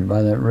here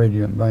by that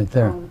radial, right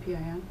there? Oh, the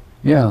PIN.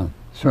 Yeah,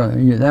 so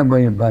that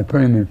way, by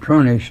putting them in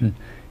pronation,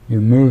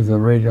 you move the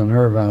radial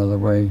nerve out of the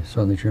way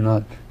so that you're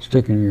not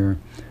sticking your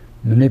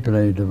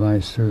manipulated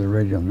device through the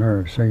radial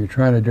nerve. So you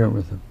try to do it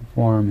with the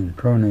forearm in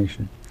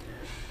pronation,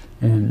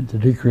 and to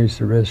decrease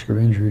the risk of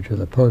injury to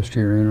the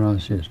posterior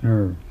interosseous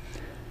nerve.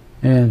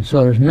 And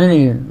so there's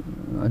many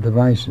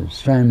devices: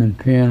 Steinman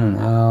pin, an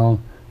owl,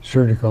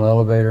 surgical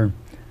elevator.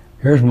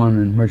 Here's one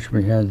in which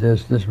we had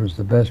this. This was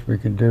the best we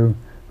could do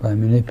by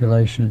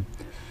manipulation.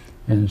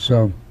 And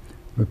so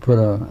we put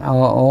a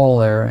awl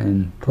there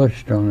and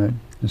pushed on it.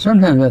 And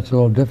sometimes that's a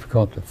little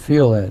difficult to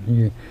feel that.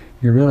 You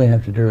really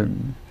have to do it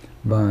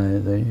by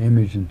the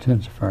image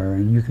intensifier.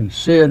 And you can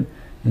see it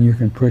and you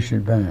can push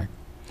it back.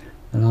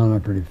 An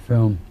non-operative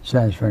film,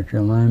 satisfactory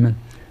alignment.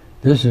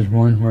 This is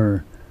one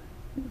where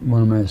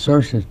one of my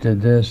associates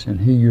did this,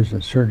 and he used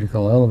a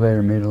surgical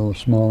elevator, made a little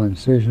small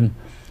incision,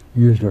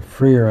 used a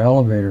freer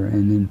elevator,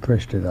 and then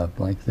pushed it up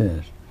like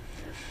this.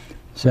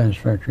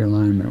 Satisfactory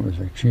alignment was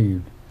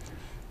achieved.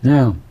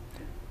 Now,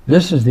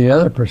 this is the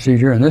other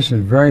procedure, and this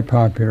is very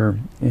popular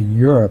in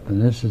Europe,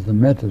 and this is the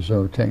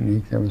Metazo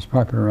technique that was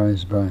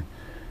popularized by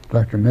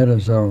Dr.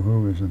 Metazo,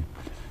 who was a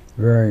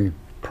very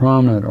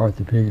prominent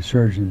orthopedic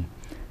surgeon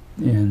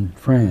in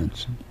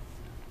France.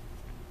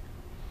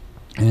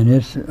 And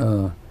it's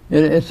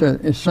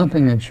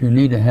something that you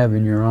need to have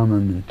in your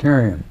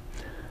armamentarium,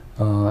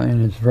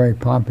 and it's very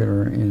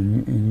popular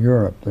in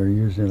Europe. They're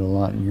using it a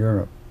lot in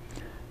Europe.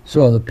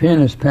 So the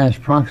pin is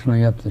passed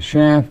proximally up the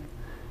shaft,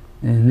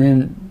 and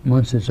then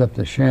once it's up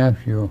the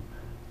shaft, you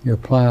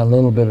apply a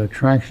little bit of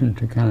traction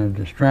to kind of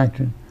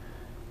distract it,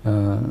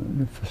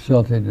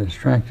 facilitate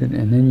distract it,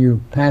 and then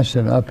you pass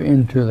it up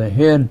into the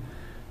head.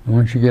 And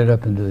once you get it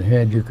up into the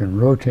head, you can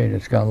rotate.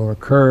 It's got a little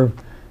curve,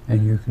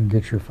 and you can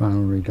get your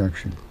final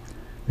reduction.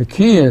 The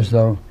key is,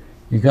 though,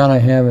 you got to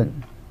have it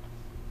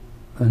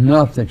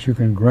enough that you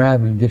can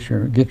grab and get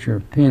your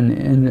pin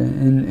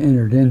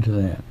entered into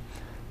that.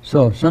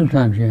 So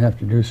sometimes you have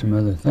to do some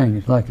other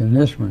things, like in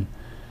this one.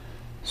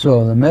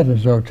 So the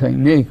Metazo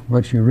technique,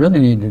 what you really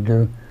need to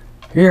do,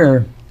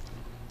 here,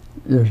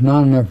 there's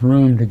not enough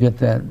room to get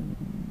that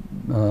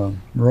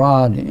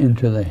rod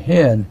into the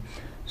head,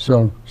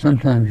 so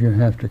sometimes you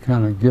have to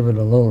kind of give it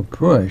a little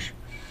push.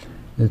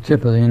 The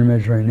tip of the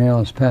intermedullary nail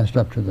is passed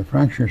up to the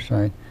fracture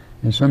site,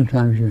 and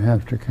sometimes you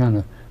have to kind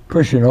of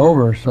push it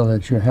over so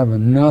that you have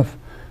enough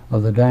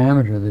of the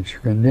diameter that you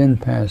can then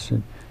pass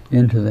it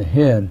into the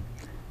head.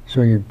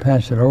 So you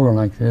pass it over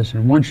like this,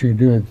 and once you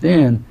do it,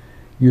 then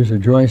use a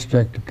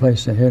joystick to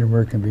place the head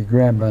where it can be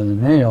grabbed by the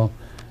nail.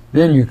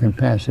 Then you can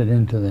pass it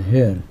into the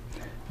head.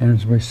 And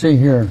as we see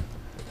here,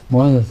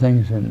 one of the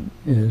things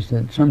is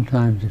that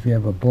sometimes if you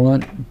have a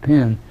blunt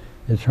pin,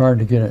 it's hard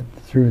to get it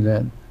through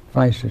that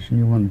physis, and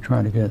you want to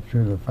try to get it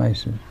through the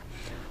physis.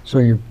 So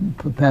you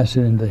pass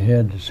it into the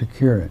head to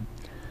secure it.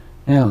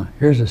 Now,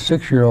 here's a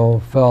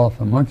 6-year-old fell off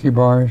the monkey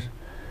bars,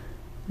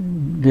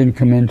 didn't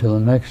come in till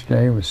the next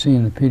day, was seen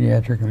in the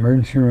pediatric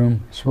emergency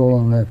room,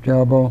 swollen left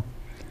elbow.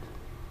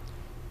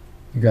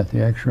 You got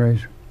the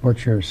x-rays.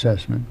 What's your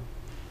assessment?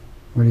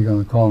 What are you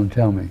going to call and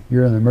tell me?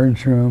 You're in the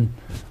emergency room,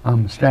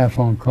 I'm staff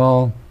on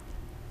call.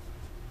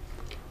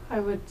 I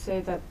would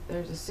say that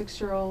there's a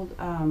 6-year-old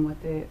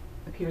with the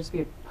appears to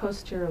be a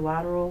posterior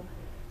lateral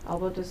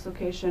elbow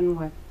dislocation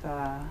with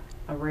a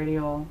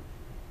radial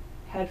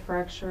head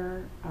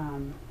fracture.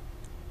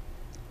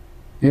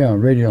 Yeah,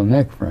 radial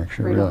neck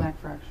fracture. Radial really. neck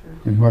fracture.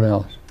 And what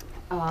else?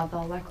 The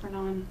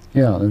Olecranon.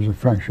 Yeah, there's a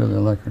fracture of the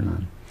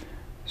Olecranon.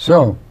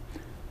 So,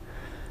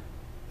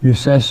 you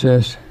assess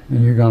this,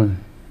 and you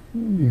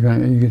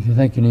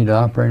think you need to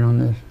operate on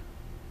this?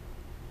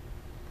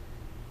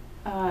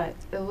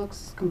 It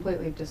looks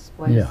completely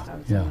displaced. Yeah, I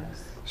would say, yeah.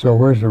 yes. So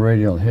where's the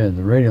radial head?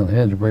 The radial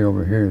head's way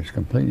over here. It's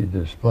completely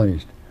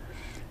displaced.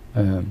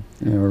 Or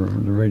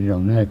the radial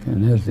neck,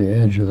 and there's the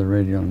edge of the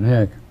radial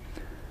neck.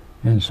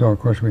 And so, of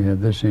course, we have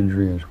this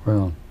injury as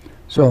well.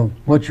 So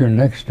what's your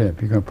next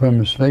step? You're going to put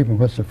him to sleep, and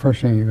what's the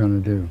first thing you're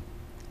going to do?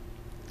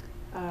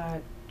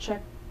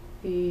 Check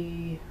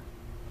the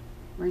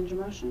range of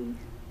motion.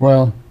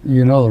 Well,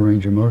 you know the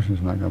range of motion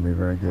is not going to be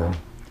very good.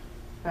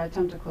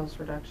 Attempt a close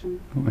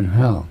reduction. And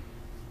how?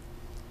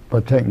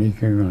 What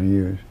technique are you going to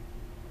use?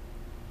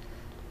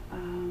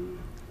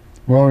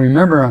 Well,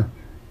 remember,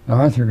 the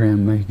arthrogram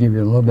may give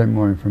you a little bit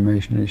more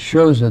information. It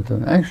shows that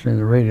actually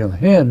the radial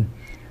head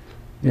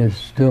is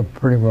still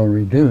pretty well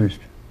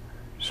reduced.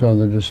 So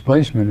the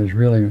displacement is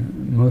really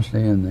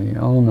mostly in the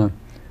ulna,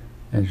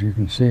 as you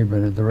can see,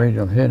 but the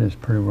radial head is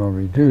pretty well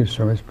reduced,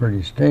 so it's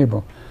pretty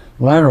stable.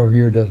 Lateral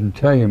view doesn't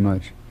tell you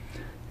much.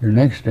 Your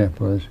next step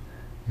was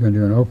you're going to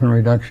do an open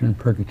reduction,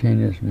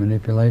 percutaneous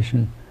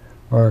manipulation,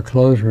 or a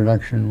closed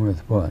reduction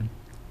with what?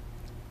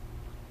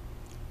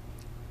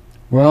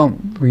 Well,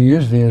 we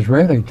use the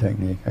Israeli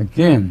technique.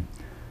 Again,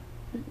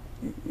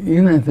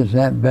 even if it's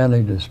that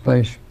badly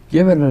displaced,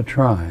 give it a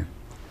try.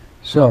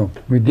 So,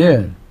 we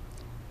did.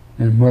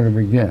 And what did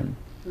we get?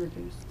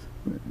 Reduced.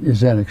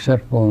 Is that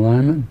acceptable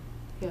alignment?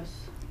 Yes.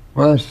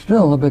 Well, it's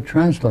still a little bit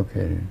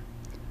translocated.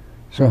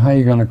 So how are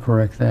you going to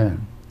correct that?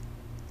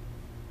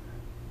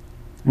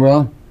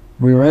 Well,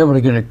 we were able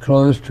to get it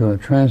close to a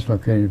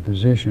translocated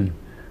position,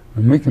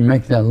 and we can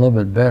make that a little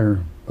bit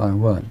better by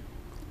what?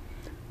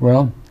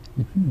 Well,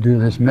 you do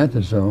this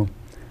metazo,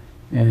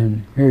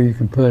 and here you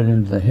can put it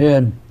into the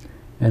head,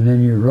 and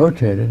then you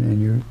rotate it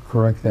and you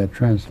correct that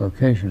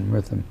translocation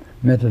with the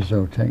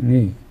metazo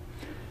technique.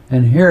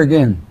 And here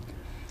again,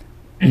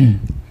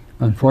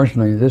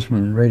 unfortunately, this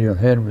one, radial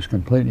head, was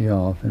completely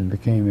off and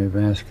became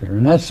avascular.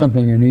 And that's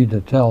something you need to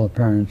tell the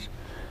parents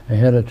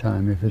ahead of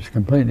time. If it's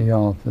completely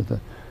off, that the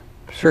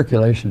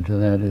circulation to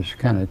that is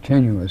kind of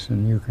tenuous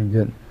and you can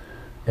get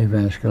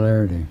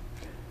avascularity.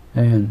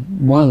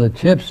 And one of the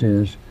tips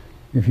is,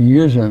 if you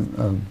use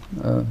a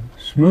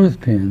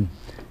smooth pin,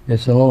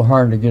 it's a little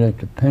hard to get it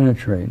to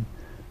penetrate.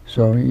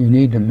 So you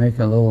need to make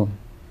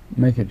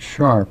it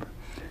sharp.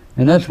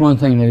 And that's one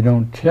thing they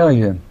don't tell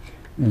you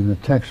in the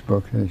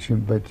textbook,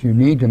 but you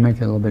need to make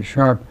it a little bit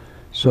sharp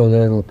so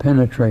that it'll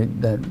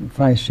penetrate that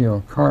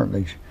physeal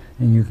cartilage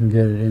and you can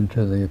get it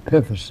into the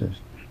epiphysis.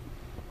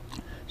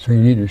 So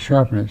you need to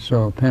sharpen it so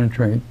it'll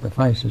penetrate the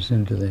physis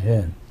into the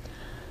head.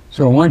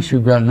 So once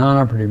you've got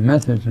non-operative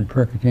methods and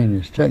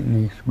percutaneous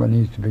techniques, what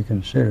needs to be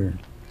considered?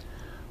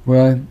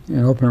 Well,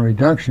 in open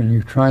reduction,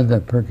 you've tried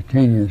that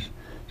percutaneous,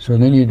 so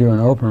then you do an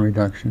open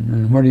reduction.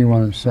 And what do you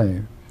want to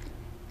say?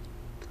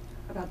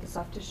 About the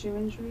soft tissue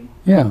injury?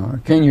 Yeah,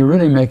 can you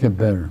really make it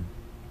better?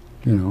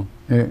 You know,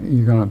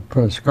 you're going to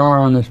put a scar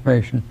on this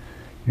patient,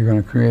 you're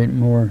going to create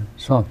more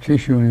soft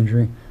tissue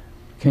injury.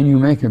 Can you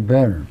make it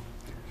better?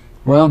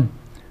 Well,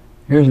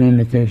 here's an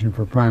indication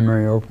for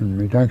primary open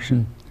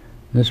reduction.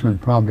 This one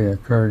probably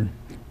occurred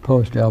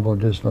post-elbow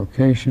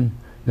dislocation.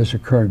 This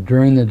occurred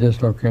during the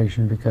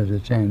dislocation because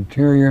it's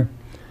anterior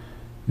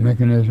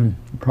mechanism,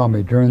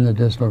 probably during the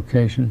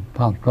dislocation,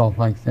 popped off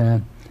like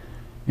that.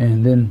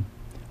 And then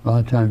a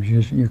lot of times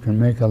you can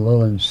make a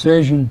little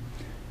incision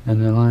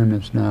and the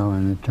alignment's now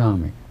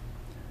anatomic.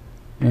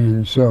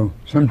 And so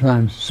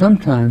sometimes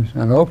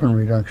an open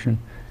reduction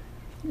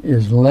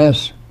is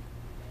less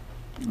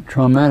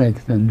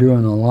traumatic than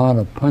doing a lot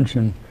of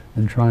punching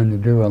and trying to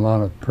do a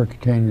lot of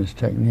percutaneous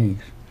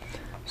techniques.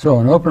 So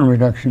an open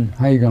reduction,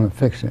 how are you going to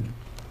fix it?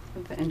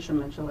 With the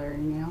intramedullary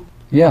nail?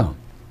 Yeah,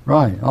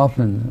 right.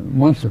 Often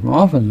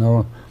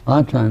though, a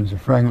lot of times the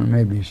fragment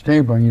may be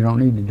stable and you don't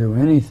need to do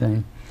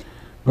anything.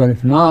 But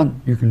if not,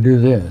 you can do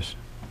this.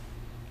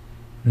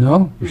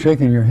 No? You're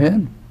shaking your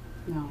head?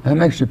 No. That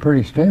makes it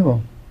pretty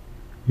stable.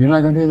 You're not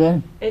going to do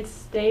that? It's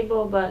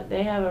stable, but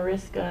they have a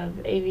risk of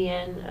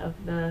AVN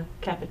of the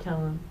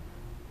capitellum.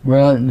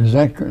 Well, is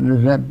that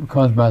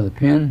caused by the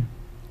pin?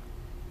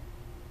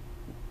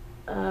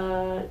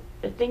 I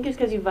think it's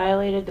because you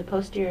violated the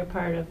posterior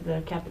part of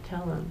the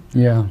capitellum.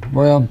 Yeah,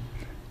 well,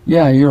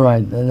 yeah, you're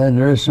right.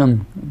 There is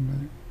some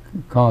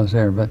cause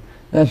there, but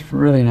that's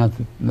really not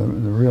the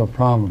real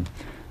problem.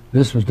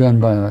 This was done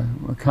by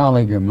a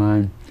colleague of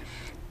mine,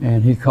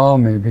 and he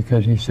called me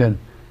because he said,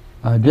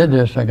 I did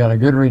this, I got a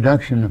good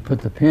reduction to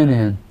put the pin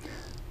in,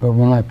 but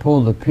when I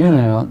pulled the pin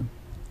out,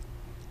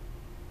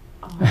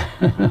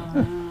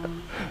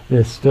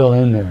 it's still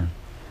in there.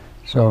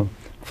 So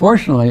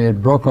fortunately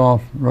it broke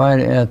off right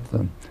at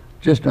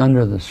just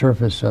under the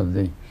surface of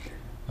the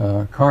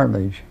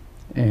cartilage,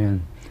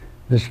 and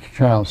this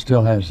child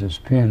still has this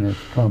pin. It's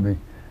probably,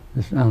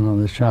 I don't know,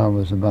 this child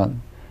was about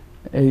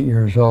 8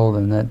 years old,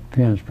 and that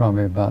pin is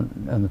probably about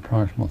an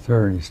proximal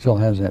third. He still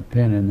has that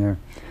pin in there.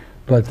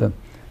 But the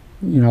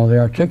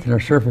articular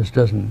surface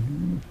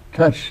doesn't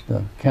touch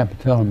the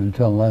capitellum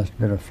until the last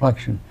bit of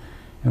flexion.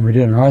 And we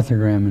did an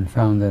arthrogram and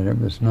found that it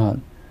was not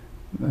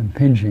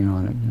impinging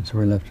on it, and so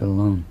we left it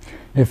alone.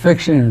 If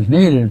fixing is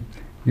needed,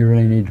 you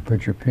really need to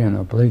put your pin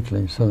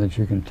obliquely so that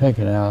you can take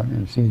it out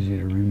and it's easy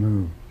to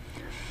remove.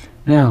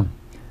 Now,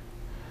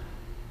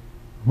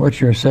 what's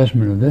your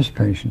assessment of this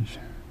patient?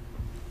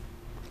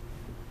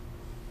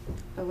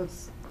 That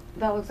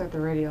looks like the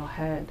radial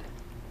head.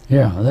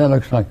 Yeah, that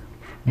looks like,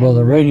 well,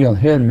 the radial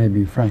head may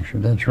be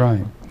fractured, that's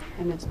right.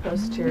 And it's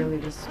posteriorly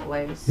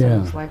displaced, so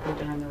Yeah. it's likely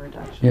during the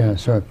reduction. Yeah,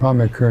 so it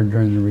probably occurred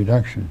during the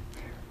reduction.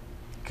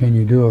 Can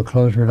you do a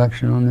closed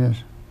reduction on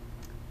this?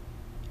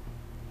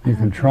 You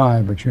can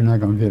try, but you're not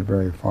going to get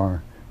very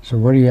far. So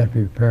what do you have to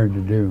be prepared to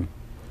do?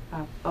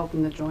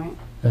 Open the joint.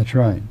 That's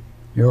right.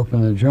 You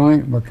open the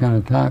joint, what kind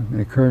of type it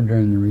occurred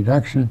during the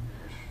reduction.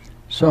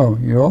 So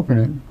you open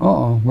it,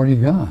 what do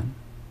you got?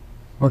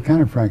 What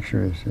kind of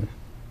fracture is this?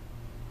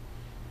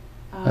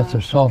 That's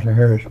a Salter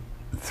Harris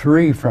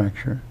 3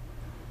 fracture.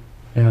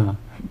 Yeah.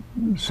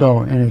 So,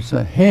 and it's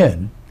a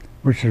head,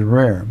 which is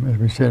rare. As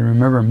we said,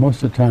 remember,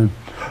 most of the time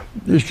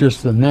it's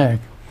just the neck,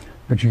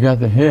 but you got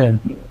the head.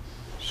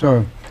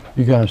 So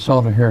you got a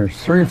Salter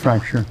Harris 3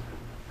 fracture.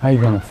 How are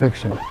you going to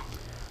fix it?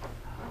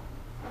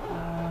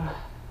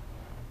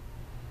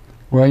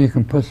 Well, you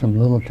can put some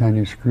little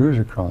tiny screws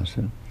across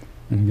it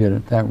and get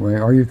it that way,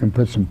 or you can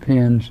put some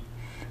pins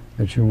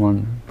that you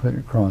want to put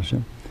across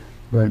it.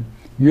 But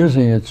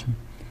usually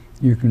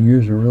you can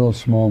use a real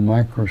small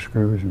micro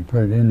screws and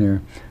put it in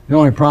there. The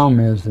only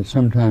problem is that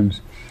sometimes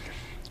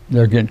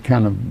they'll get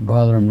kind of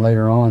bother them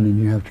later on, and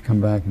you have to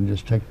come back and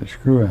just take the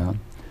screw out.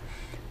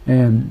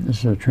 And this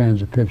is a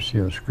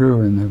transepipseal screw,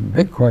 and the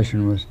big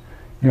question was,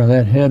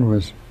 that head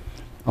was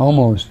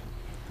almost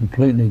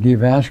completely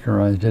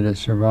devascularized. Did it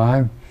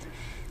survive?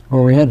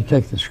 Well, we had to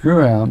take the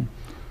screw out,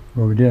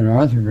 but we did an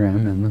arthrogram,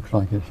 and it looks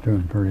like it's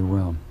doing pretty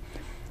well.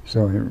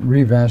 So it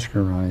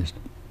revascularized.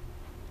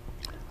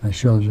 That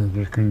shows that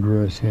there's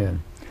congruous head.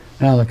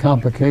 Now the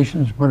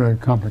complications, what are the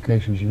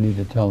complications you need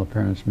to tell the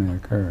parents may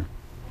occur?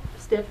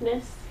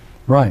 Stiffness?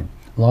 Right,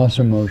 loss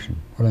of motion.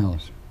 What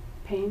else?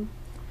 Pain?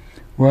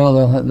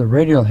 Well, the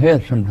radial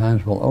head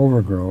sometimes will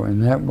overgrow,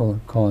 and that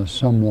will cause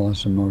some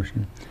loss of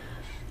motion.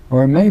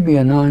 Or it may be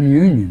a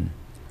non-union,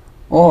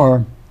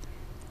 or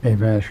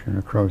avascular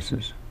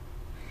necrosis.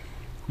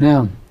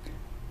 Now,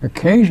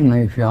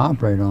 occasionally if you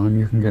operate on them,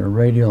 you can get a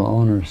radial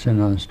ulnar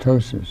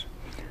synostosis.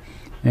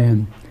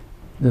 And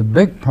the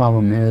big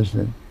problem is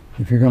that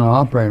if you're going to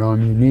operate on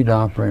them, you need to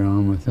operate on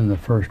them within the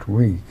first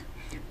week.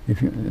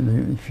 If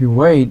you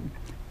wait,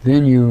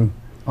 then you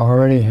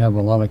already have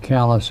a lot of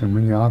callus, and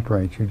when you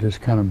operate, you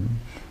just kind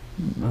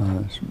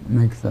of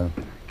make the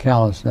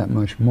callus that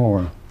much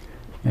more.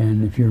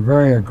 And if you're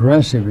very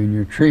aggressive in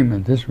your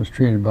treatment, this was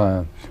treated by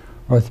an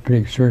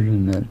orthopedic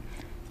surgeon that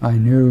I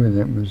knew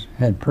that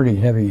had pretty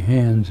heavy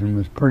hands and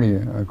was pretty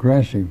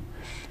aggressive,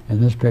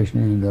 and this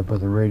patient ended up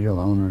with a radial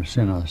ulnar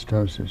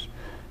synostosis.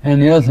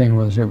 And the other thing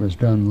was it was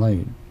done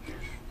late.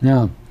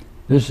 Now,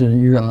 a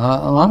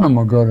lot of them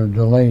will go to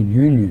delayed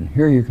union.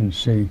 Here you can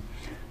see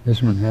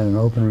this one had an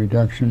open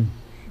reduction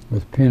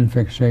with pin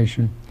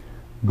fixation,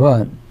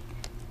 but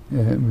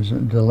it was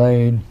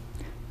delayed.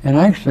 And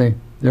actually,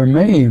 there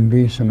may even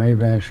be some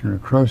avascular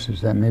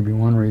necrosis. That may be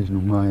one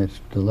reason why it's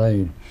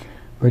delayed.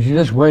 But you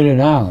just wait it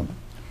out,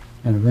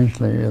 and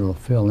eventually it'll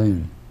fill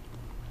in.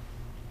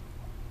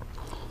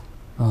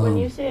 When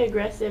you say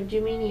aggressive, do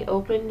you mean he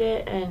opened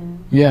it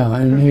and... Yeah,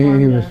 and he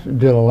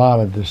did a lot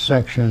of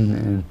dissection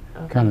and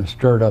kind of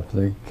stirred up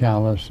the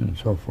callus and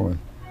so forth.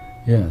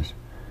 Yes.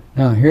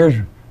 Now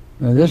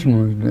this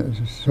one was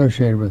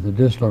associated with a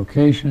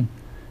dislocation,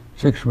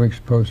 6 weeks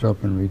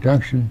post-open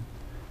reduction,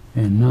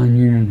 and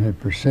non-union had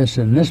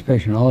persisted. And this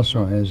patient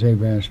also has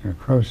avascular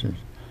necrosis.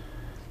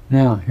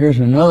 Now, here's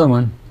another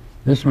one.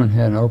 This one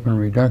had an open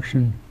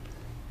reduction,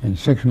 and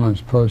 6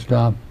 months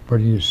post-op. What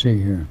do you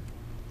see here?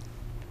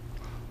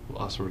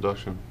 Loss of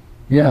reduction.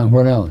 Yeah,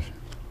 what else?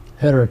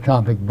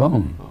 Heterotopic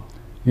bone. Oh.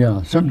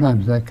 Yeah,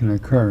 sometimes that can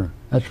occur.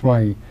 That's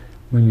why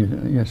when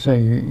you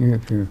say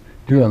if you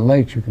do it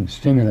late, you can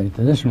stimulate.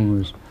 This one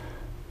was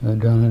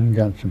done and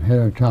got some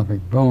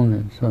heterotopic bone,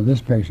 and so this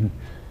patient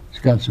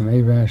has got some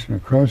avascular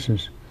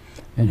necrosis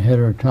and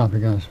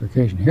heterotopic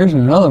ossification. Here's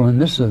another one.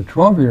 This is a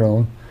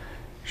 12-year-old.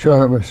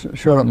 Showed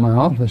up in my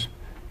office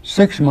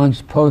 6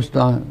 months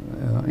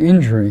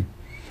post-injury,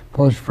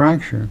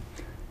 post-fracture,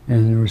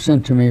 and it was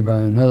sent to me by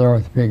another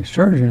orthopedic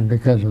surgeon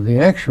because of the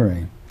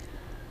x-ray.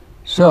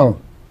 So,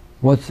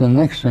 what's the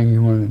next thing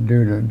you want to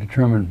do to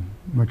determine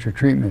what your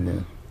treatment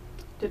is?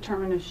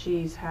 Determine if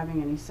she's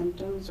having any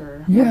symptoms or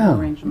what Yeah,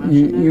 her range of motion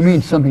is. you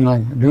mean something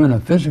like doing a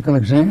physical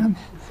exam?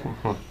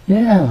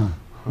 Yeah.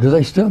 Do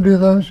they still do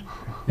those?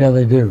 Yeah,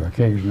 they do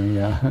occasionally,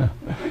 yeah.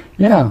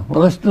 Yeah,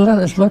 well,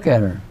 let's look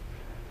at her.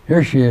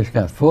 Here she is,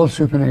 got full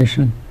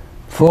supination,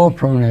 full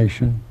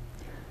pronation.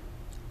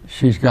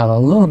 She's got a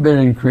little bit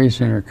increase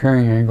in her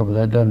carrying angle, but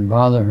that doesn't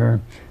bother her.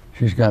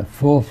 She's got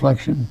full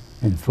flexion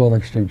and full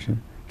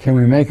extension. Can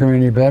we make her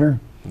any better?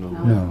 No.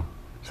 No.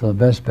 So the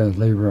best bet is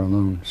leave her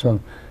alone. So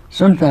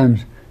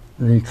sometimes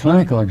the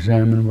clinical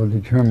examiner will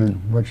determine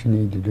what you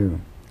need to do.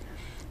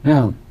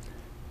 Now,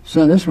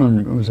 so this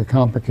one was a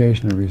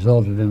complication that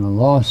resulted in a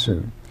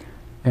lawsuit.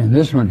 And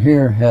this one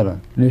here had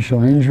an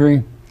initial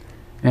injury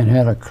and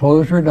had a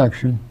closed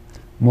reduction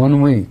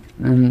 1 week.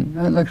 And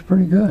that looks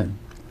pretty good.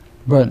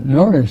 But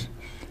notice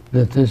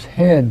that this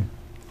head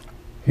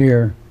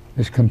here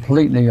is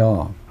completely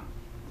off.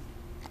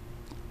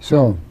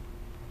 So,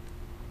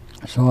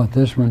 I saw it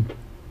this one.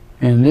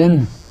 And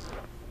then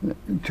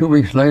 2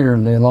 weeks later,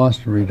 they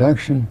lost a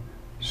reduction.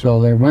 So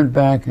they went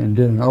back and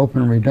did an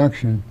open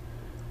reduction.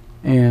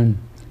 And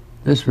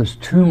this was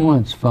 2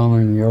 months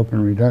following the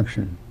open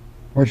reduction.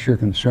 What's your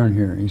concern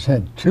here? He's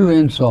had 2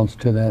 insults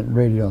to that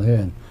radial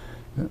head.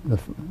 The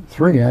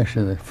 3,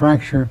 actually, the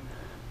fracture,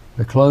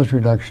 the closed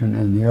reduction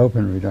and the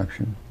open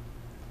reduction.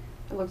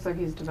 It looks like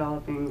he's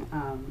developing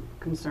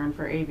concern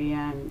for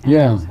AVN and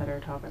Yeah.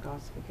 heterotopic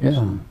ossification.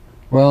 Yeah.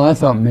 Well, I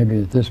thought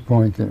maybe at this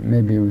point that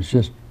maybe it was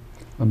just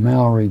a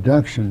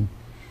malreduction,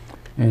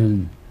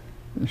 and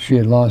she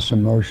had lost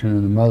some motion,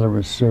 and the mother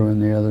was suing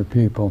the other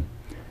people,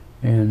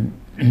 and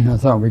I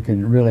thought we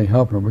could really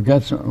help her. We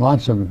got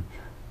lots of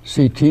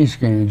CT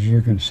scans.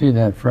 You can see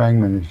that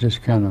fragment is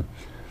just kind of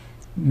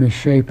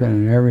misshapen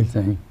and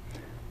everything,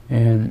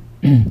 and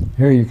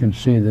here you can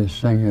see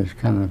this thing is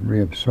kind of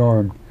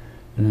reabsorbed,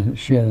 and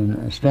she had an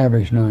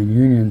established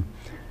non-union,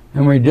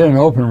 and we did an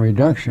open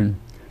reduction,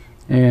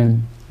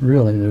 and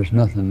really there's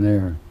nothing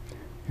there.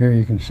 Here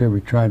you can see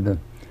we tried to,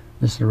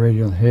 this is the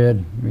radial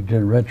head, we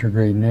did a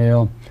retrograde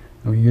nail,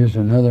 and we used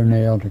another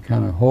nail to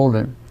kind of hold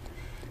it,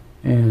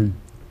 and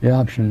the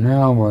option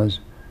now was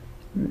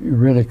you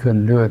really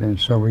couldn't do it, and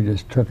so we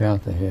just took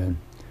out the head.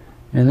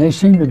 And they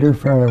seem to do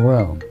fairly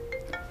well,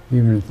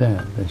 even at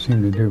that. They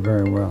seem to do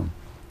very well.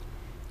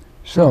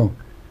 So,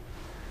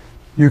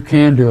 you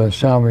can do a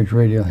salvage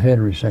radial head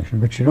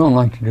resection, but you don't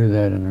like to do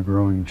that in a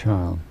growing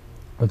child.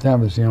 But that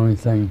was the only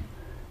thing.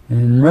 And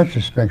in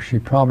retrospect, she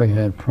probably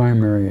had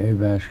primary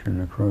avascular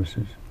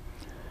necrosis.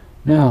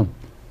 Now,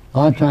 a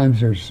lot of times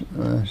there's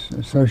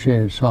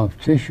associated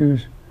soft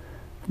tissues.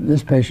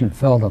 This patient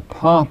felt a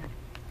pop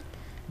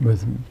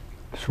with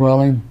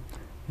swelling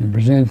and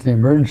presented to the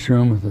emergency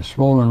room with a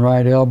swollen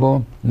right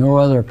elbow, no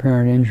other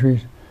apparent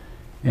injuries.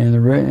 And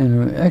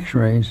in the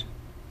x-rays,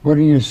 what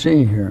do you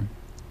see here?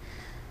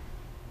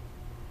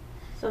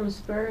 Some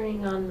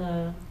spurring on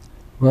the...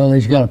 Well,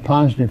 he's got a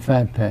positive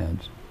fat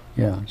pads.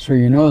 Yeah, so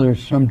you know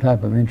there's some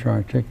type of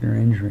intra-articular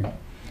injury.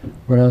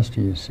 What else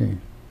do you see?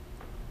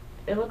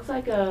 It looks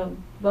like a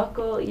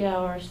buckle, yeah,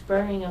 or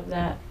spurring of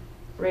that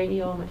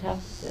radial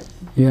metaphysis.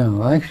 Yeah,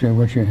 well, actually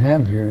what you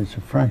have here is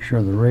a fracture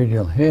of the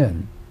radial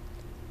head.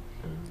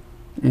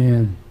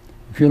 And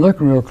if you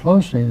look real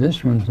closely,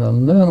 this one's a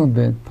little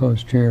bit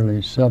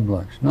posteriorly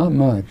subluxed, not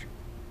much.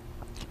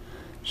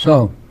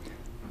 So,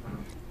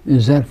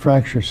 is that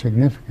fracture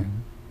significant?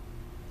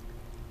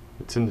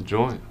 It's in the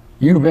joint.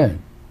 You bet.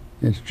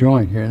 It's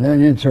joint here.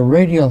 And it's a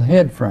radial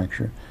head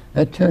fracture.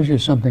 That tells you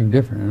something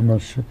different, and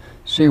we'll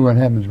see what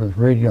happens with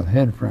radial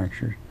head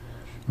fractures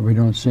if we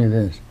don't see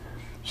this.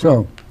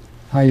 So,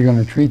 how are you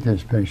going to treat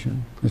this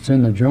patient? It's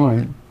in the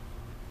joint.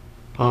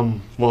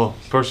 Well,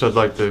 first I'd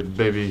like to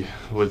maybe,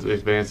 with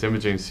advanced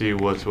imaging, see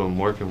what I'm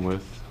working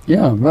with.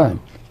 Yeah, right.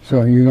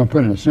 So you're going to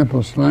put in a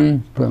simple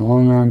sling, put in a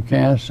long arm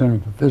cast, send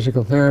him for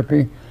physical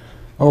therapy,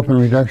 open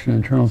reduction,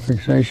 internal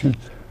fixation,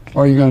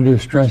 or you're going to do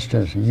stress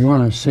testing. You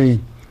want to see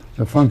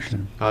the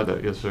function.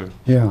 Yes, sir.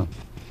 Yeah.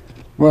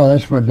 Well,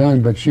 that's what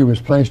done, but she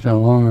was placed in a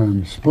long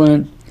arm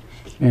splint,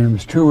 and it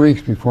was 2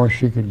 weeks before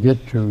she could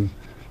get to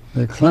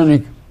the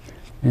clinic,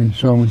 and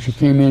so when she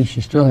came in, she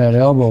still had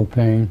elbow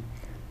pain.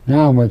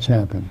 Now what's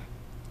happened?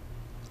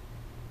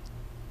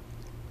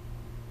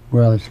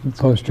 Well, it's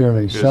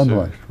posteriorly Yes,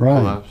 subluxed, sir. right.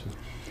 Collapsing.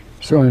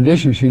 So in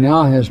addition, she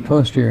now has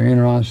posterior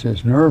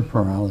interosseous nerve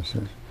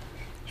paralysis.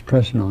 It's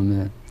pressing on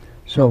that.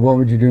 So what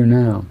would you do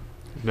now?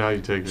 Now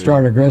you take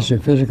Start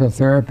aggressive physical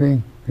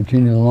therapy,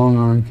 continue the long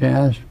arm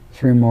cast,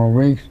 3 more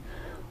weeks,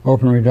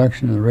 open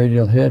reduction of the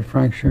radial head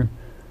fracture,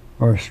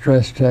 or a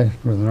stress test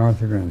with an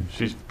arthrogram.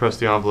 She's pressed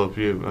the envelope.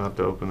 You have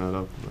to open that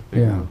up. I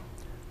think. Yeah.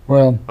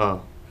 Well,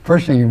 Oh.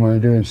 first thing you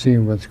want to do is see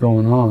what's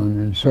going on.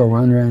 And so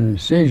under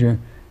anesthesia,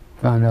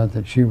 found out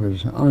that she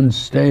was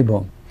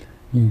unstable.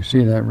 You can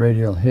see that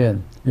radial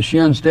head. Is she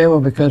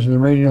unstable because of the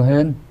radial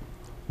head?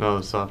 No,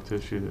 the soft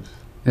tissue is.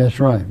 That's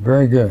right.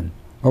 Very good.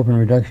 Open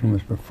reduction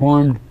was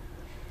performed.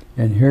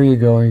 And here you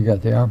go. You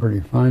got the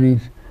operative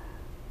findings.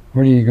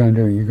 What are you going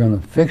to do? You're going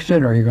to fix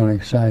it, or are you going to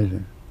excise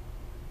it?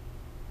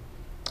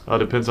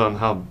 Depends on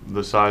how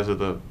the size of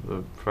the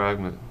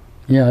fragment.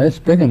 Yeah, it's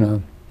big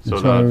enough. So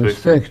And so not it was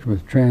fixed. fixed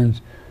with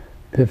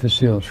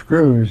transpiphyseal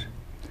screws.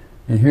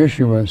 And here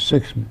she was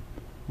 6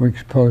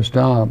 weeks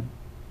post-op.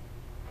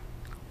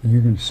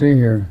 You can see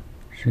here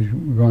she's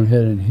gone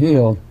ahead and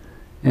healed.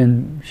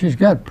 And she's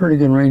got pretty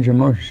good range of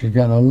motion. She's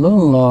got a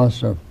little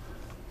loss of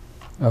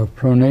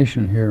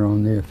pronation here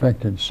on the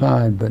affected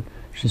side, but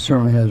she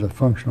certainly has a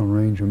functional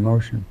range of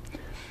motion.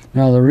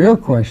 Now the real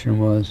question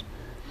was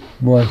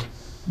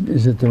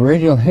is it the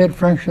radial head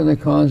fracture that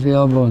caused the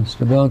elbow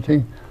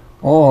instability,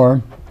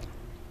 or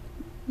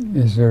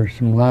is there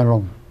some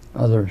lateral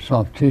other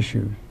soft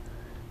tissues?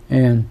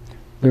 And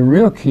the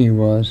real key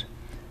was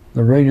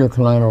the radial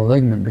collateral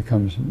ligament that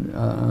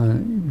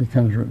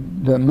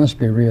must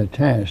be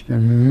reattached.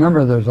 And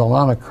remember, there's a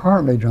lot of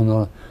cartilage on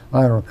the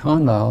lateral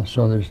condyle,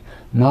 so there's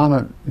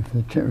not if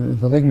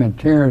the ligament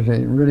tears,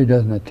 it really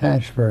doesn't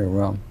attach very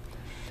well,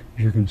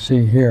 as you can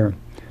see here.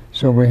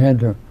 So we had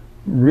to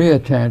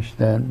reattach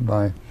that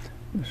by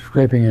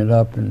scraping it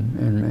up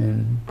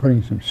and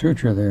putting some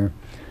suture there.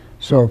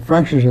 So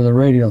fractures of the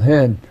radial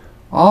head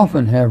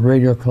often have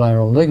radial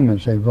collateral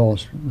ligaments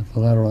avulsed with the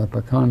lateral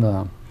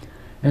epicondyle.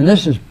 And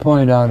this is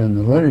pointed out in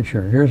the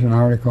literature. Here's an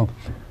article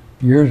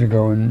years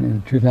ago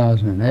in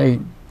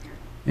 2008,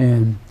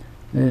 and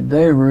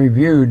they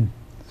reviewed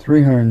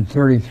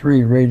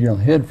 333 radial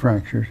head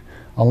fractures.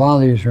 A lot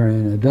of these are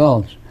in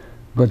adults,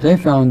 but they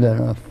found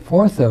that a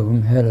fourth of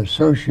them had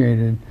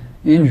associated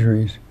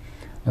injuries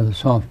of the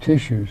soft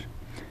tissues.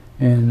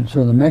 And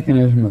so the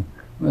mechanism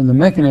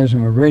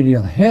of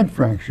radial head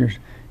fractures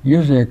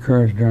usually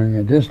occurs during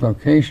a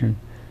dislocation,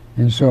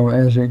 and so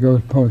as it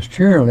goes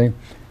posteriorly,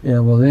 it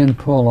will then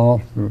pull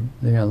off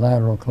the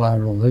lateral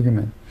collateral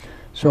ligament.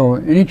 So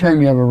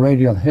anytime you have a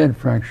radial head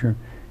fracture,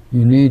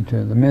 you need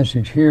to, the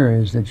message here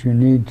is that you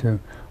need to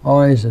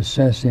always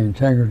assess the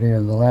integrity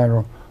of the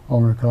lateral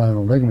ulnar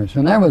collateral ligaments.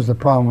 And that was the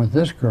problem with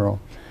this girl.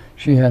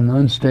 She had an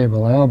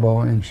unstable elbow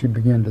and she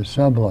began to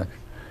sublux.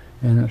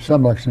 And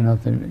sublux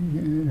enough that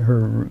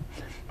her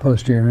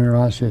posterior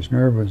interosseous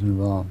nerve was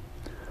involved.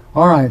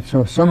 All right,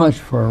 so much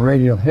for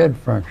radial head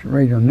fracture,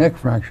 radial neck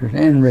fractures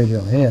and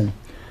radial head.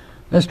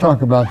 Let's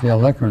talk about the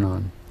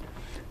olecranon.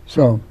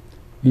 So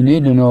you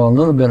need to know a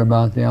little bit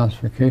about the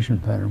ossification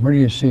pattern. What do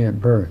you see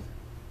at birth?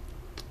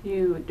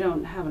 You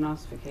don't have an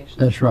ossification.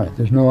 That's right,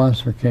 there's no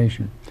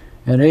ossification.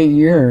 At 8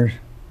 years,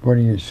 what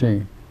do you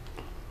see?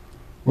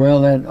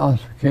 Well, that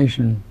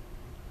ossification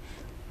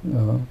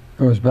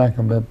goes back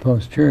a bit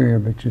posterior,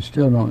 but you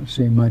still don't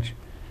see much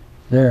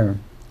there.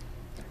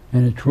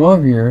 And at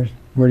 12 years,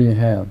 what do you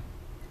have?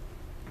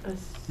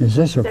 Is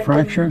this a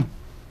fracture?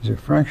 Is it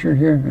fractured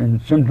here?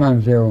 And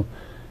sometimes the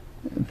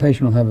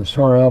patient will have a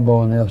sore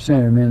elbow and they'll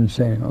send him in and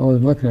say, oh,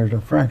 look, there's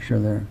a fracture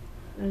there.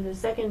 There's a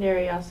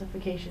secondary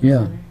ossification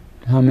Yeah. center.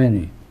 How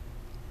many?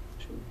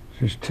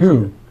 There's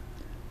two.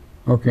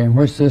 Okay, and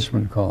what's this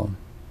one called?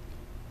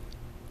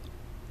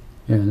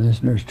 Yeah,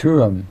 there's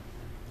two of them.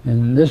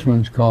 And this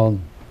one's called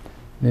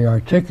the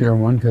articular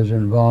one because it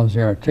involves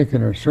the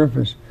articular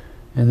surface,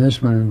 and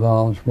this one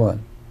involves what?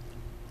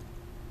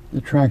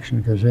 The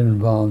traction, because it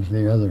involves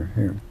the other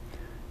here.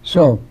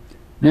 So,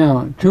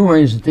 now, two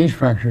ways that these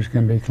fractures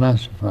can be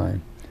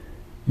classified.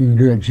 You can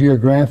do it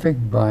geographic,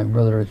 by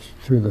whether it's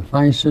through the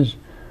physis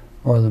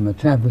or the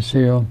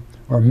metaphyseal,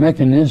 or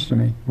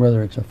mechanistic,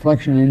 whether it's a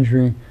flexion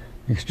injury,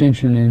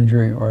 extension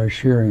injury, or a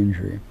shear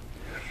injury.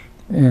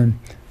 And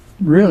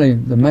really,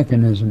 the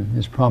mechanism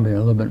is probably a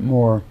little bit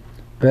more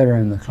better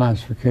in the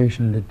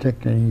classification,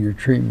 detecting your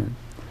treatment.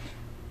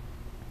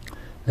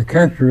 The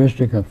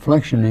characteristic of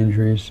flexion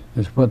injuries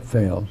is what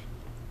fails.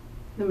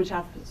 The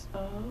metaphysis.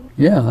 Oh.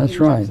 Yeah, that's The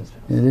right. metaphysis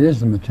It fails. is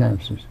the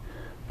metaphysis.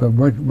 But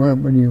what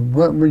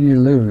will you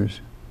lose?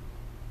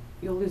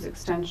 You'll lose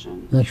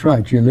extension. That's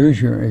right. You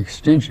lose your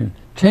extension.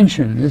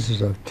 Tension. This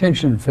is a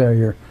tension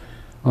failure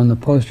on the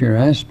posterior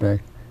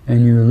aspect,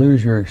 and you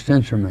lose your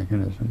extensor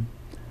mechanism.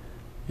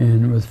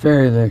 And with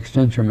failure, the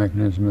extensor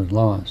mechanism is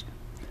lost.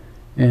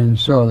 And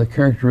so the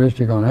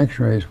characteristic on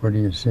X-rays, what do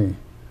you see?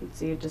 You'd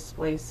see a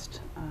displaced.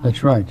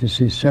 That's right. You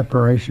see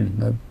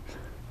separation.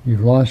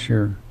 You've lost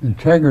your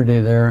integrity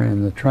there,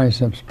 and the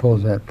triceps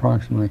pulls that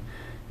proximally,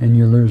 and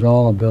you lose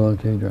all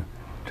ability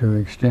to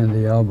extend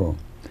the elbow.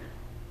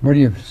 What do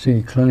you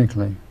see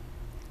clinically?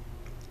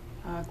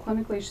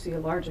 Clinically, you see a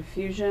large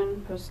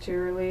effusion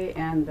posteriorly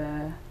and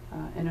the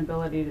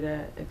inability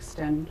to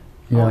extend.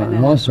 Yeah, and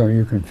and also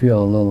you can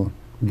feel a little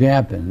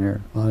gap in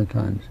there a lot of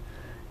times.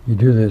 You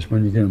do this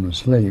when you get them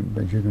asleep,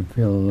 but you can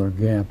feel a little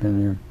gap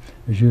in there.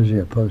 There's usually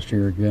a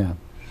posterior gap.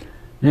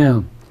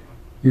 Now,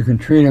 you can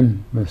treat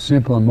them with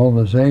simple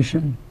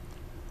immobilization,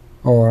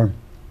 or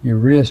you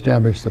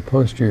reestablish the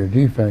posterior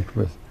defect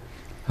with,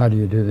 how do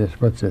you do this?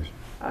 What's this?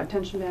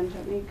 Tension band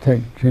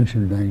technique.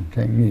 Tension band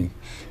technique.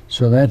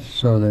 So that's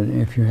so that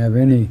if you have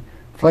any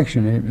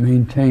flexion, it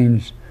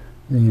maintains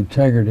the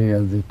integrity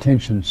of the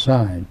tension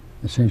side,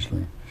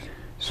 essentially.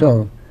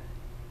 So,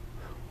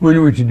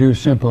 when would you do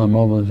simple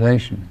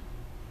immobilization?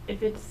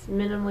 If it's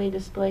minimally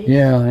displaced?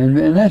 Yeah,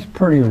 and that's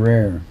pretty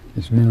rare.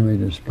 It's minimally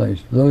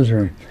displaced. Those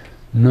are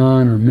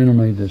non or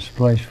minimally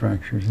displaced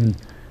fractures, and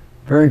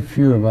very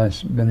few of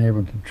us have been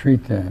able to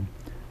treat that.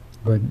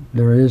 But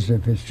there is,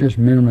 if it's just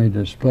minimally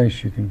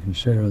displaced, you can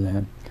consider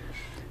that.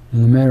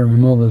 In the matter of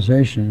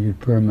immobilization, you'd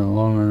put them in a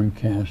long arm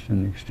cast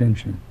and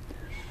extension.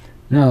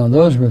 Now,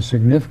 those with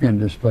significant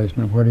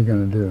displacement, what are you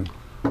going to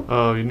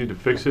do? You need to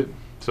fix it.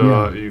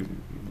 So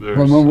Yeah.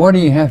 Well, what do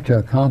you have to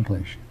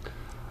accomplish?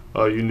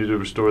 you need to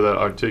restore that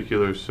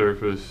articular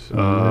surface.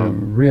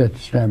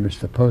 Reestablish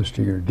the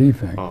posterior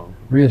defect.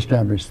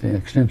 Reestablish the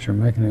extensor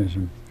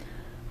mechanism.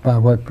 By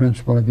what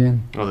principle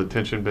again? The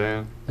tension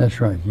band.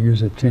 That's right. You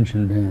use a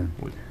tension band.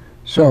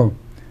 So,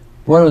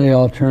 what are the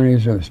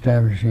alternatives of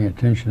establishing a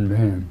tension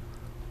band?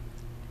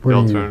 The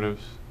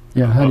alternatives.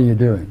 How do you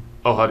do it?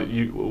 Oh, how do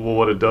you? Well,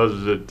 what it does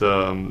is it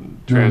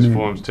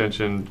transforms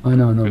tension. I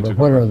know, into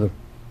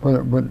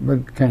but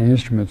what kind of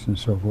instruments and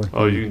so forth?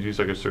 Oh, you can use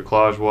like a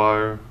cerclage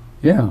wire.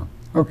 Yeah.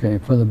 Okay.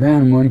 For the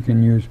band, one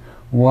can use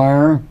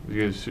wire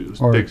You can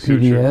use or thick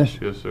suture.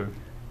 PDS. Yes, sir.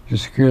 to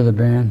secure the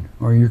band,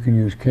 or you can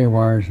use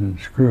K-wires and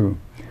screw.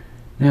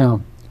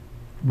 Now,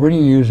 what do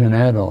you use in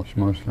adults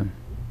mostly?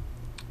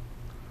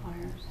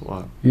 Wires.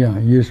 What? Yeah,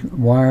 use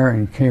wire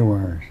and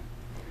K-wires.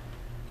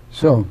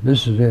 So,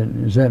 this is it.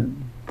 Is that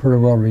pretty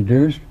well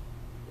reduced?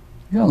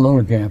 You got a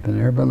little gap in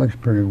there, but it looks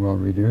pretty well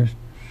reduced.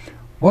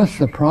 What's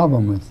the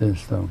problem with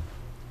this, though?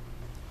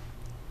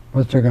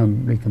 What's they're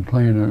going to be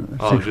complaining?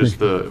 Oh, just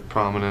the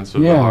prominence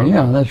of the Yeah, heart.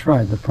 yeah, that's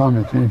right, the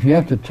prominence. And if you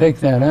have to take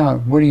that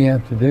out, what do you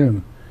have to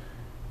do?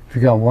 If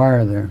you got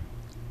wire there,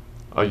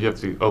 Oh, you have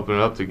to open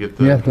it up to get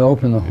the. you have to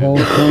open the whole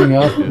thing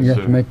up. Yes, You have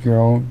sir. to make your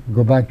own,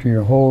 go back to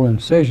your whole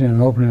incision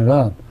and open it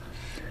up.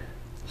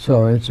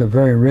 So it's a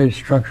very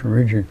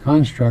rigid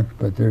construct,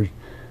 but there's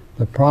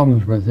the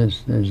problems with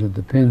this is that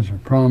the pins are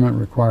prominent,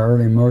 require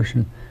early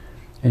motion,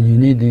 and you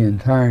need the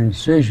entire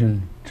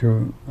incision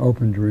to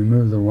open to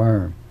remove the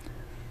wire.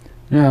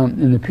 Now,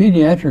 in the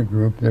pediatric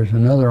group, there's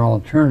another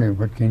alternative.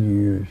 What can you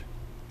use?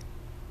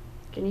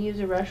 Can you use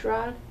a rush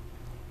rod?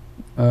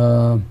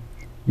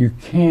 You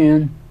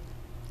can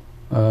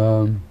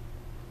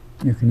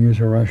use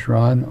a rush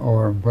rod,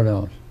 or what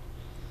else?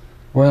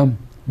 Well,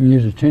 you can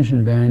use a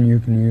tension band, you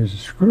can use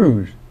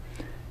screws.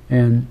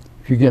 And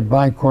if you get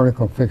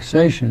bicortical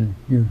fixation,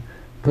 you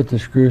put the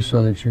screws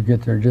so that you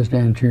get there just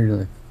anterior to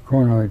the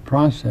coronoid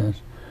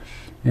process,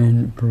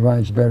 and it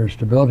provides better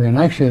stability. And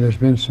actually, there's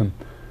been some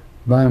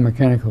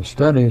biomechanical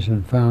studies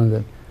and found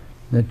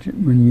that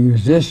when you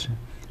use this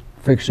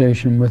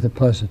fixation with it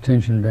plus a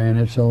tension band,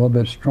 it's a little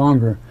bit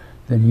stronger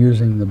than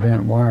using the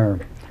bent wire.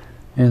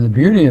 And the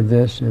beauty of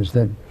this is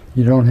that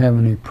you don't have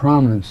any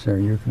prominence there.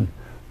 You can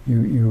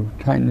you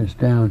tighten this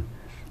down,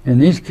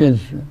 and these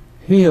kids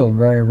heal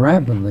very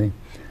rapidly.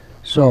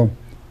 So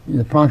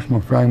the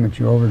proximal fragment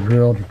you over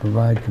drill to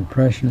provide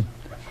compression,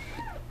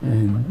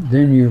 and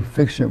then you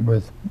fix it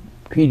with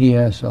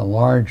PDS, a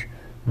large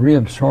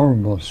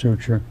reabsorbable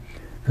suture,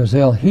 because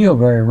they'll heal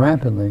very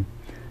rapidly,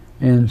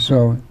 and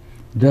so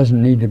it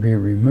doesn't need to be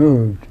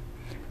removed.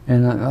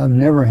 And I've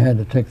never had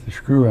to take the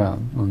screw out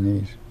on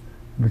these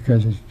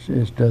because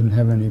it doesn't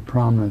have any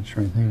prominence or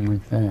anything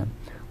like that.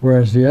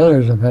 Whereas the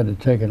others, I've had to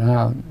take it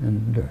out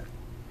and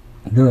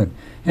do it.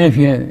 And if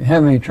you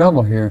have any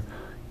trouble here,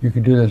 you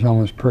can do this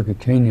almost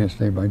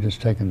percutaneously by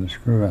just taking the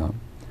screw out.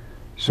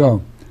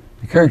 So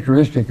the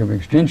characteristic of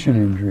extension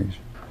injuries,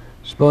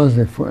 suppose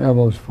the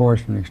elbow is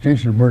forced in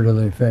extension, where do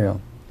they fail?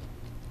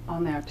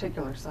 On the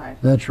articular side.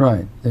 That's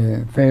right.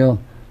 They fail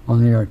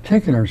on the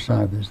articular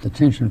side because the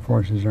tension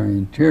forces are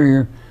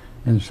anterior,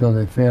 and so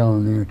they fail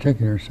on the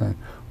articular side.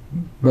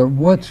 But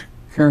what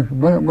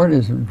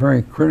is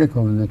very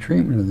critical in the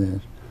treatment of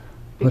this?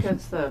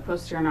 Because the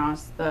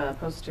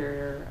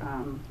posterior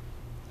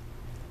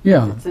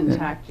Yeah, if it's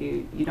intact,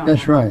 you don't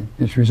that's have right.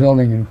 It's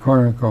resulting in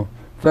cortical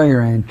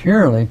failure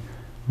anteriorly,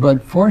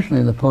 but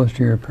fortunately the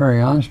posterior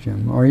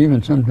periosteum, or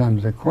even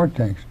sometimes the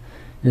cortex,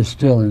 is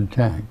still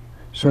intact.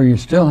 So you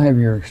still have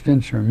your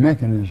extensor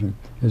mechanism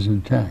is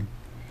intact.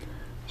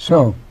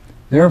 So,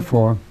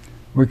 therefore,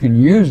 we can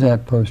use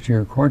that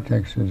posterior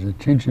cortex as a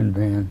tension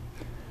band.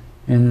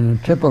 And in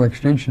a typical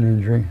extension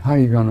injury, how are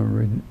you going to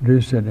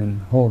reduce it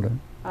and hold it?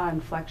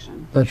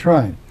 inflection. That's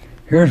right.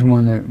 Here's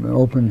one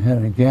that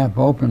had a gap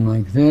open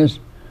like this,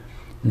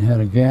 and had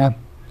a gap,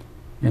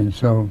 and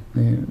so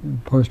the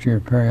posterior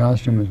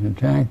periosteum was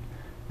intact,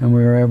 and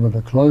we were able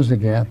to close the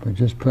gap by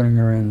just putting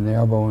her in the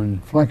elbow in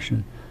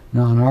flexion,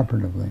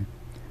 non-operatively.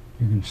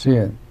 You can see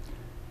it.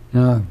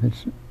 Now,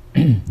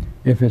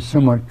 if it's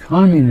somewhat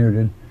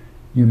comminuted,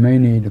 you may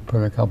need to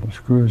put a couple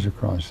screws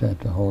across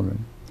that to hold it,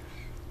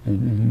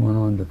 and one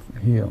on to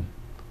heal.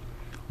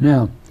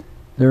 Now,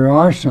 there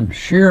are some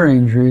shear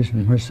injuries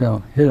in which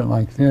they'll hit it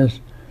like this,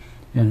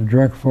 and a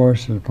direct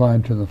force is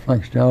applied to the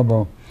flexed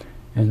elbow,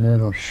 and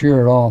it'll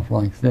shear it off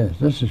like this.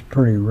 This is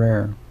pretty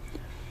rare.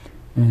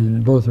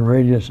 And both the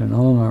radius and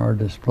ulna are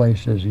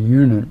displaced as a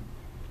unit,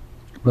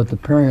 but the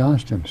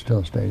periosteum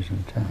still stays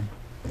intact.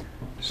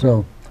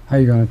 So, how are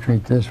you going to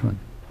treat this one?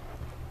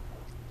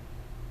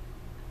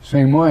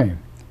 Same way.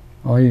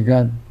 All you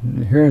got,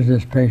 here's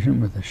this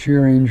patient with a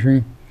shear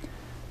injury,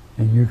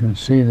 and you can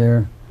see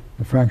there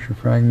the fracture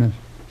fragments,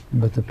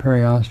 but the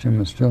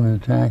periosteum is still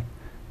intact,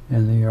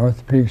 and the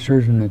orthopedic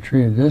surgeon that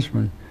treated this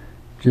one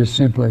just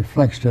simply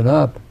flexed it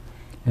up,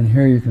 and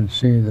here you can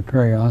see the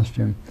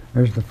periosteum.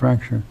 There's the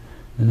fracture,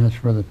 and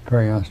that's where the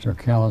periosteal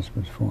callus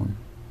was formed.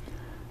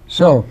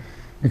 So,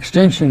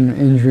 extension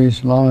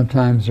injuries, a lot of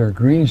times are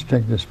green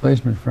stick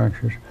displacement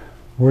fractures.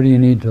 What do you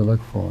need to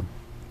look for?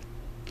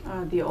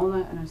 The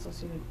ulna and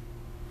associated.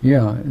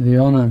 Yeah, the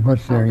ulna and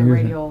what's there? The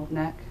radial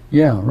neck.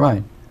 Yeah,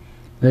 right.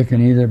 They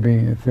can either be,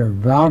 if they're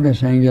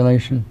valgus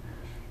angulation,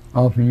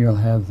 often you'll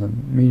have the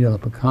medial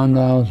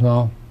epicondyles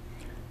off,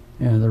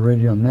 and the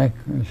radial neck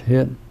is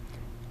hit.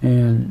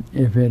 And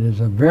if it is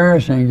a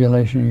varus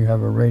angulation, you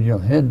have a radial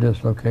head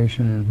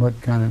dislocation. And what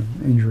kind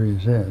of injury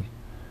is this?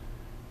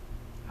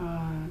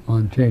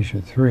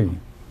 Montasia 3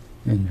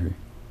 injury.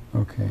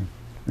 Okay,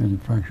 and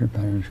the fracture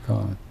pattern is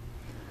caused.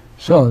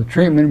 So the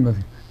treatment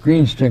with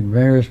green stick,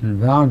 varus,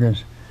 and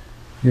valgus,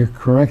 you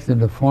correct the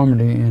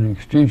deformity in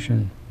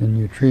extension, then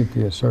you treat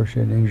the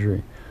associated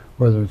injury,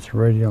 whether it's the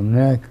radial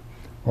neck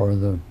or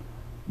the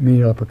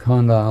medial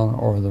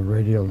epicondyle or the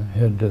radial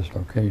head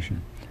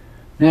dislocation.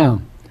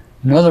 Now,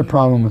 another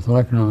problem with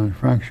Olecranon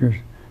fractures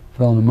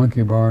fell in the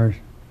monkey bars.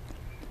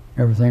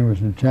 Everything was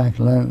intact,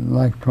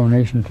 like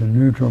pronation to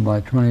neutral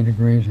by 20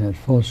 degrees, had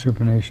full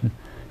supination.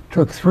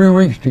 Took 3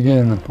 weeks to get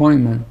an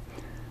appointment,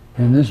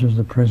 and this was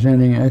the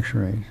presenting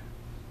x-rays.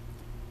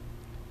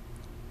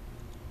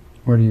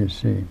 What do you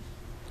see?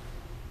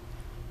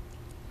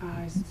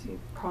 I see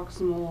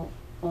proximal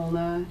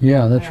ulna.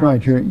 Yeah, that's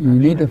right. You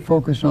need to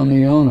focus on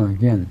the ulna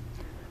again.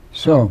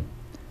 So,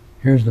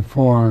 here's the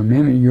forearm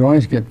image. You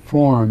always get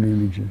forearm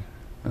images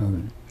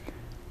of it.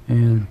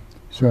 And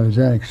so is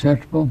that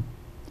acceptable?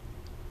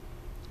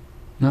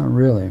 Not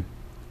really.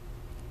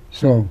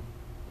 So,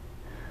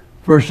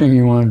 first thing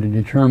you wanted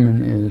to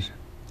determine is,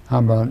 how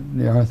about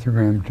the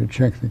arthrogram to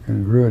check the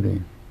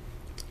congruity?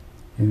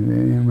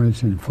 And when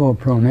it's in full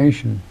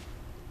pronation,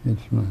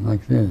 it's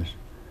like this.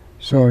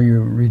 So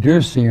you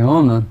reduce the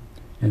ulna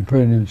and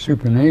put it in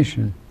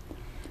supination,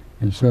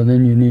 and so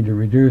then you need to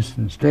reduce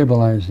and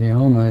stabilize the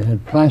ulna. It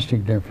had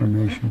plastic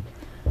deformation.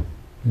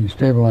 You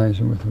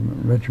stabilize it with a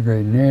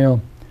retrograde nail,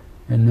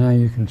 and now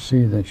you can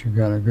see that you've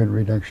got a good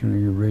reduction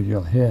of your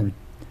radial head.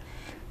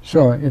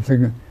 So if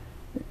the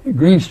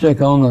green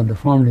stick ulnar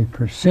deformity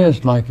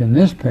persists, like in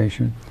this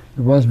patient,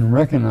 it wasn't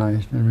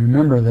recognized. And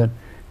remember that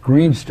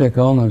green stick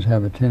ulnas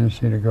have a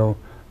tendency to go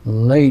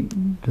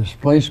late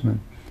displacement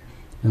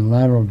and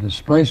lateral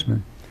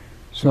displacement.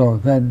 So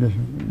if that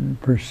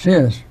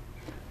persists,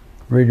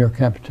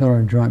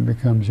 radiocapillary joint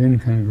becomes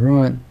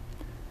incongruent,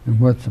 and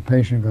what's the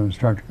patient going to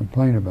start to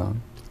complain about?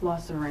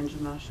 Loss of range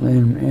of motion.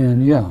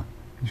 And yeah,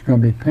 it's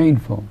going to be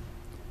painful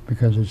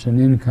because it's an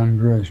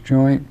incongruous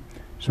joint.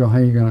 So how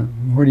you going to,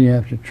 what do you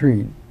have to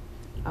treat? You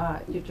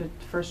have to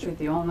first treat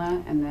the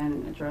ulna and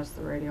then address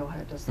the radial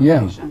head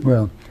Yeah, dislocation.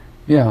 well,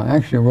 yeah,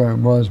 actually what it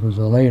was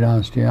a late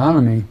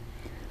osteotomy,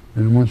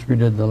 and once we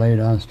did the late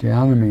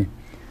osteotomy,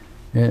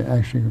 it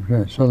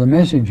actually, so the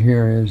message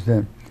here is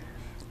that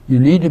you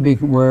need to be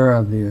aware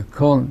of the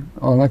occult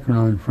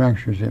olecranon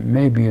fractures. It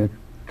may be a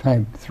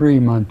type 3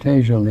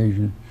 Monteggia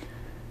lesion,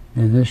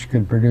 and this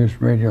could produce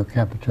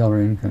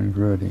radiocapillary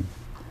incongruity.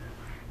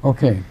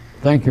 Okay,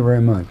 thank you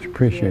very much.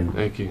 Appreciate it.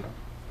 Thank you.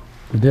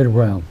 You did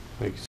well. Thank you.